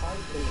que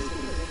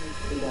j'écris.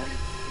 Dégage.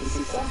 Et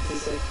c'est ça, c'est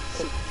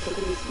ce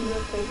côté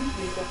schizophrénique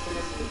d'une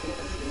personnalité qui est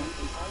facilement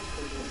que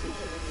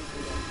j'écris.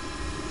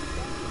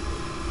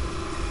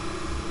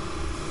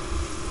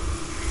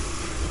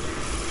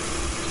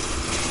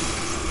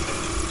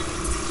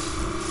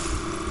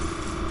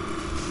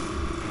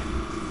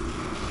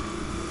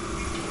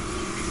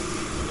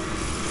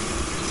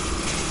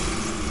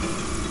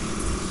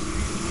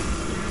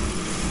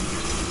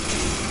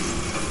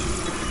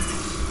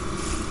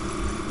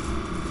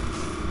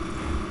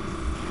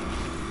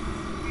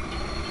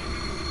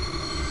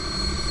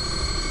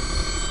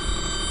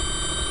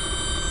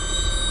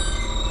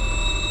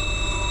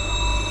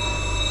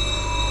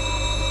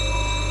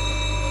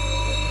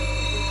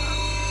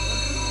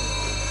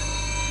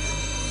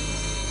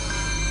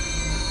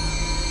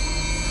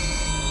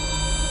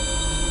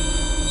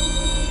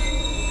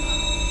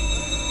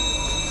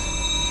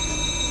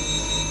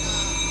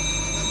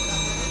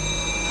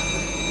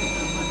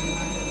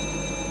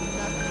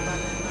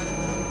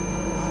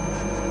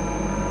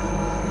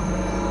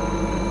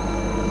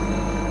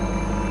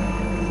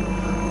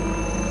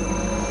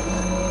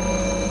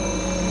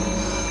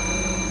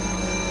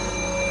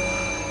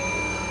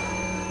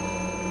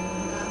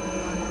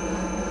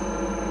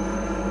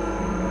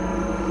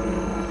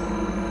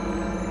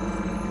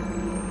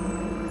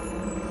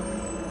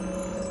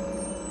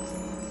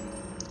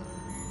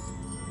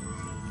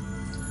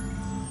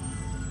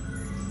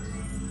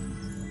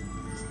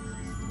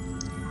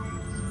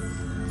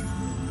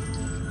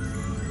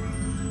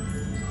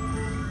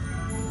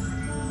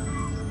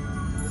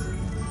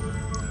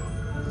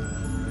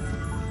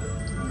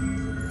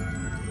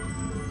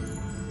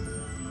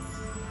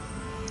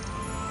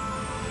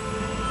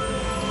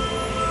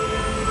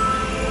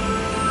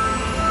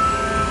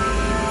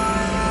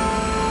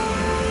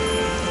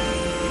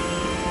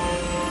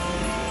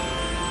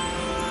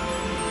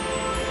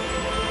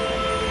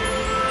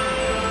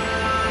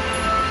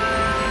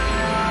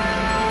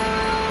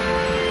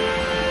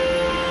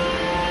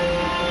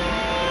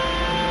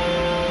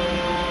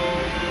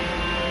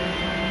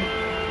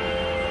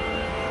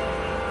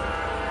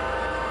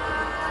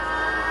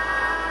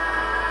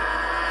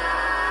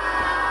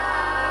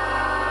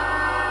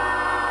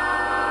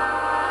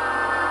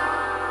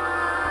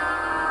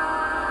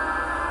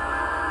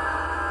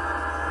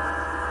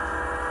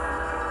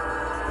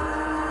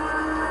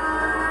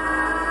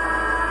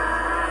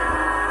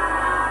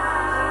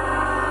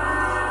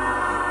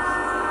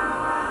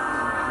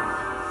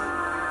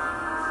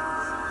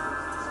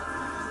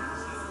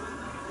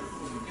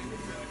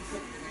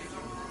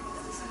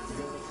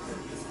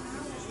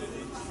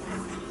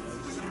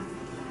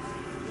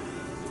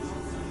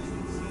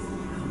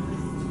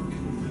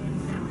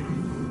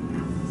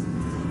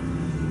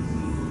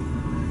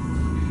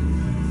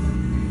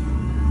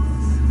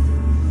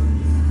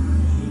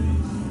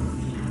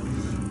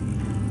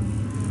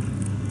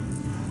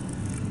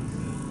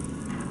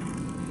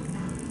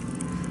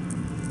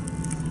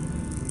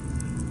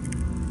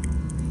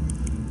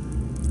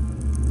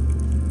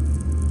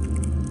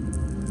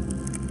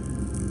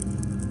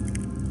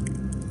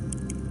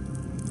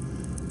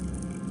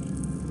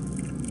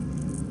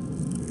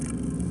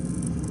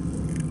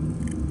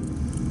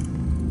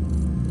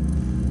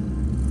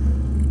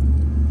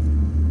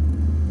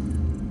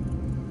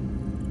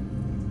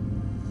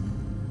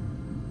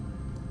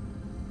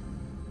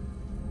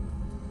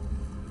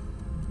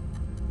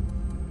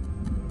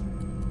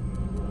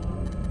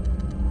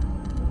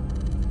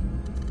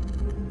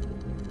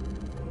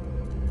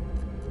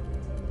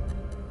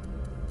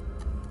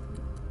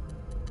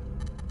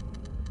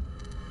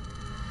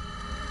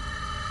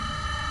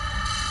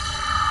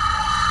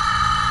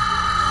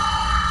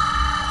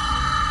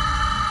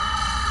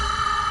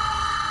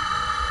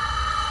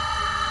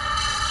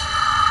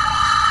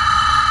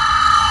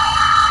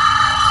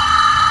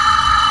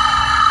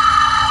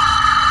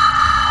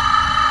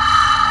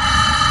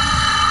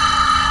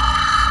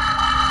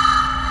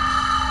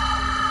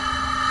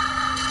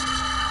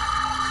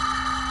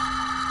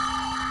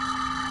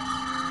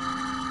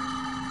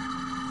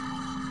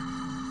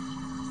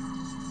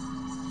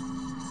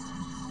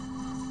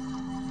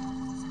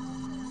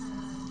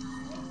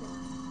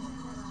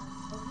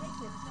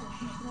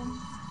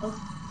 of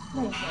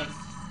places.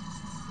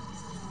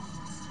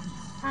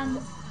 And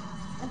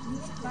as you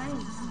find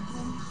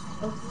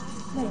of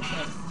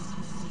places.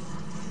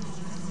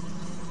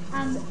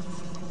 And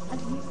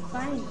as you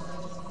find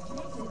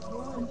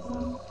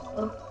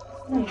of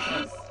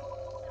places.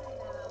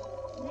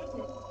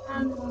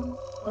 And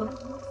of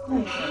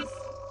places.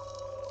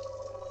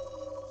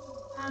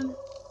 And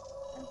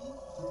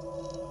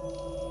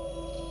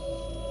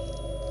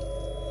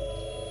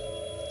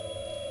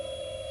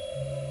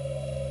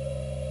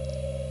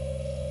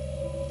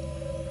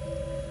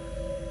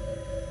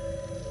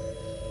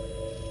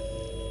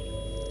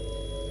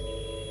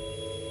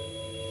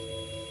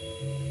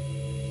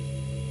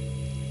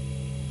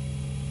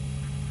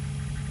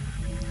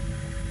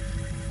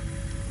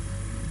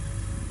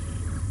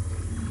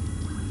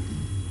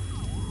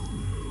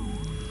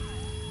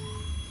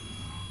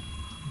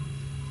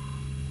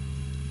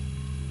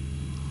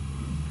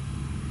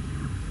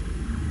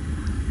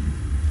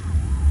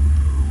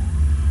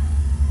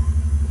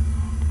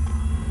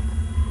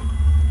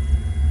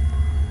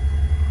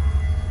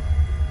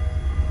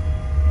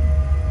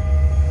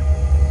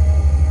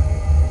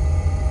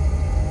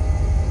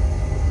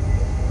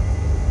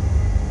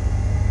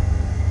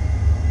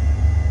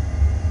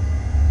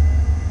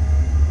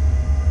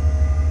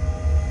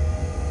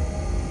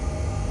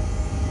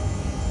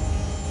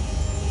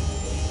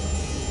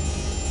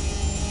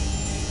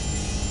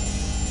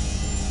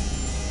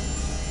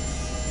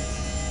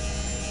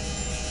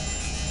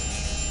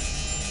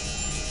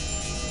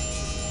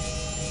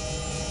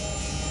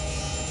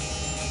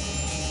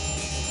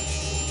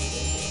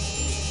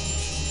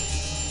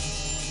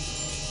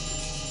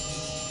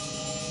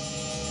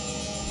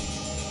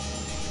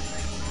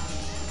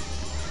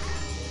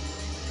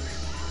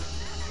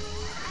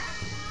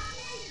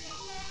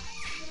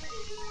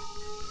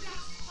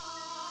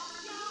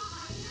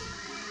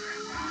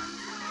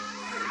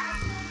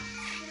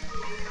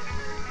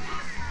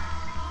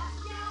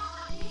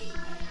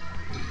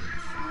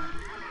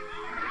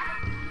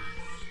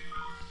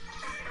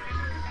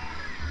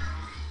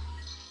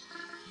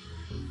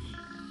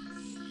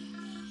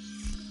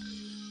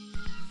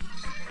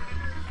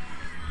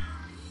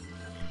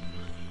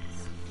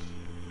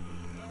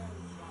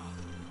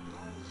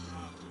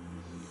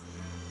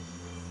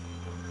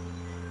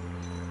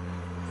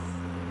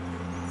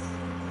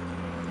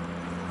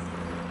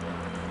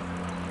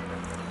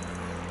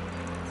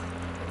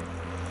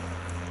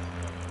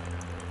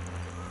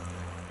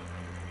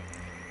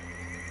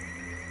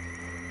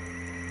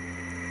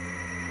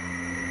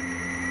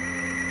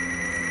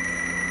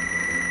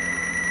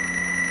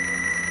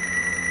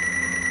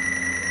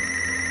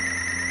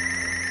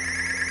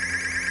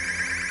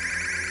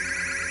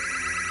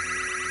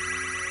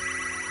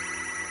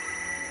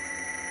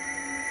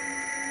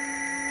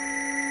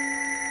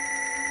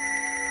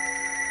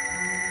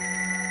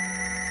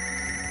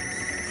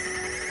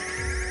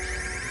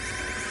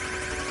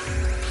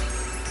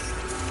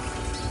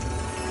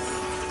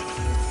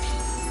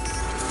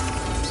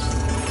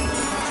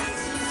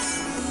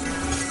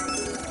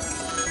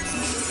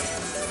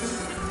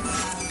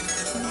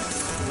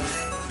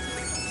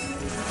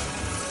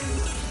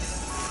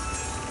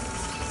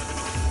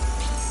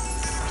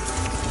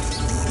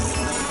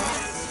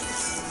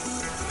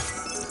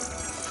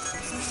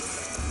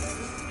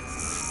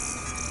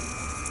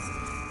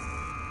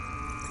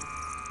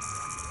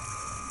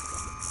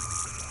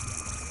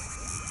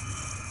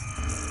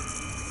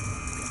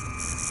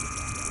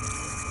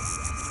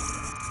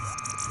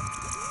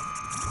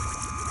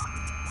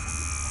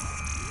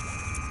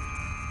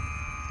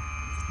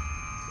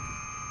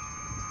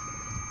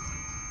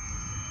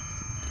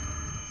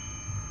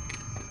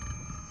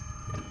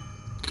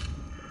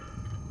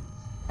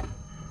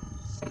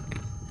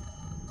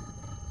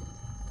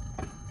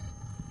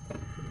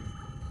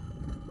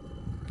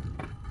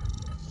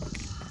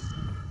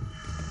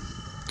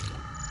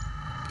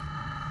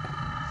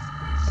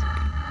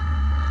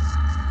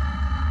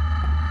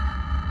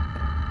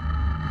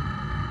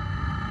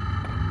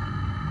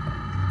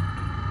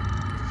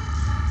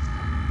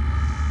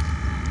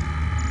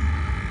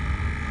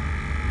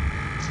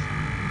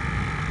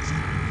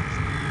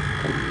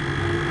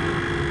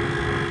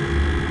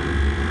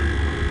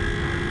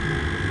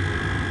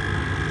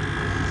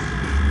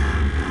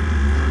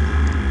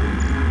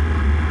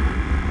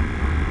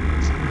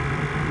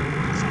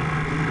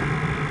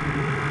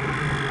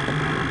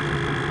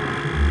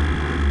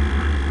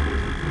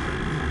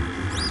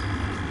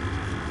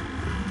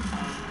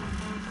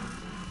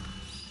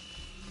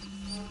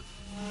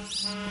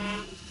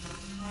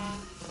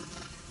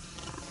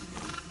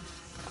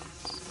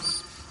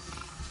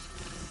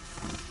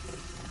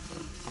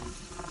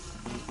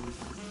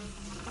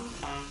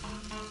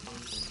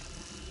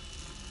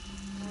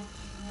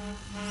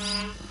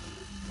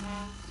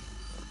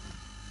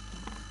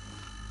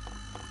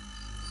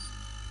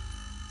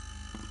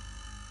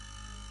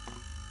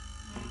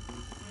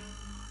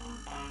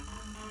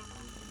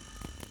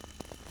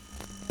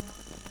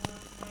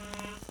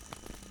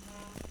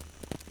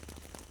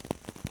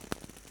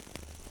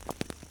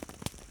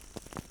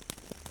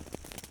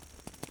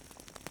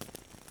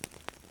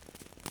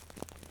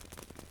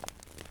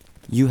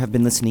You have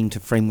been listening to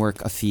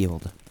Framework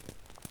Afield.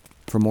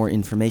 For more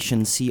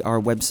information, see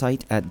our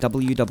website at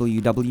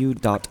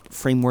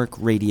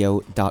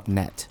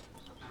www.frameworkradio.net.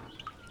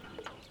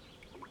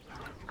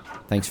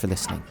 Thanks for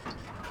listening.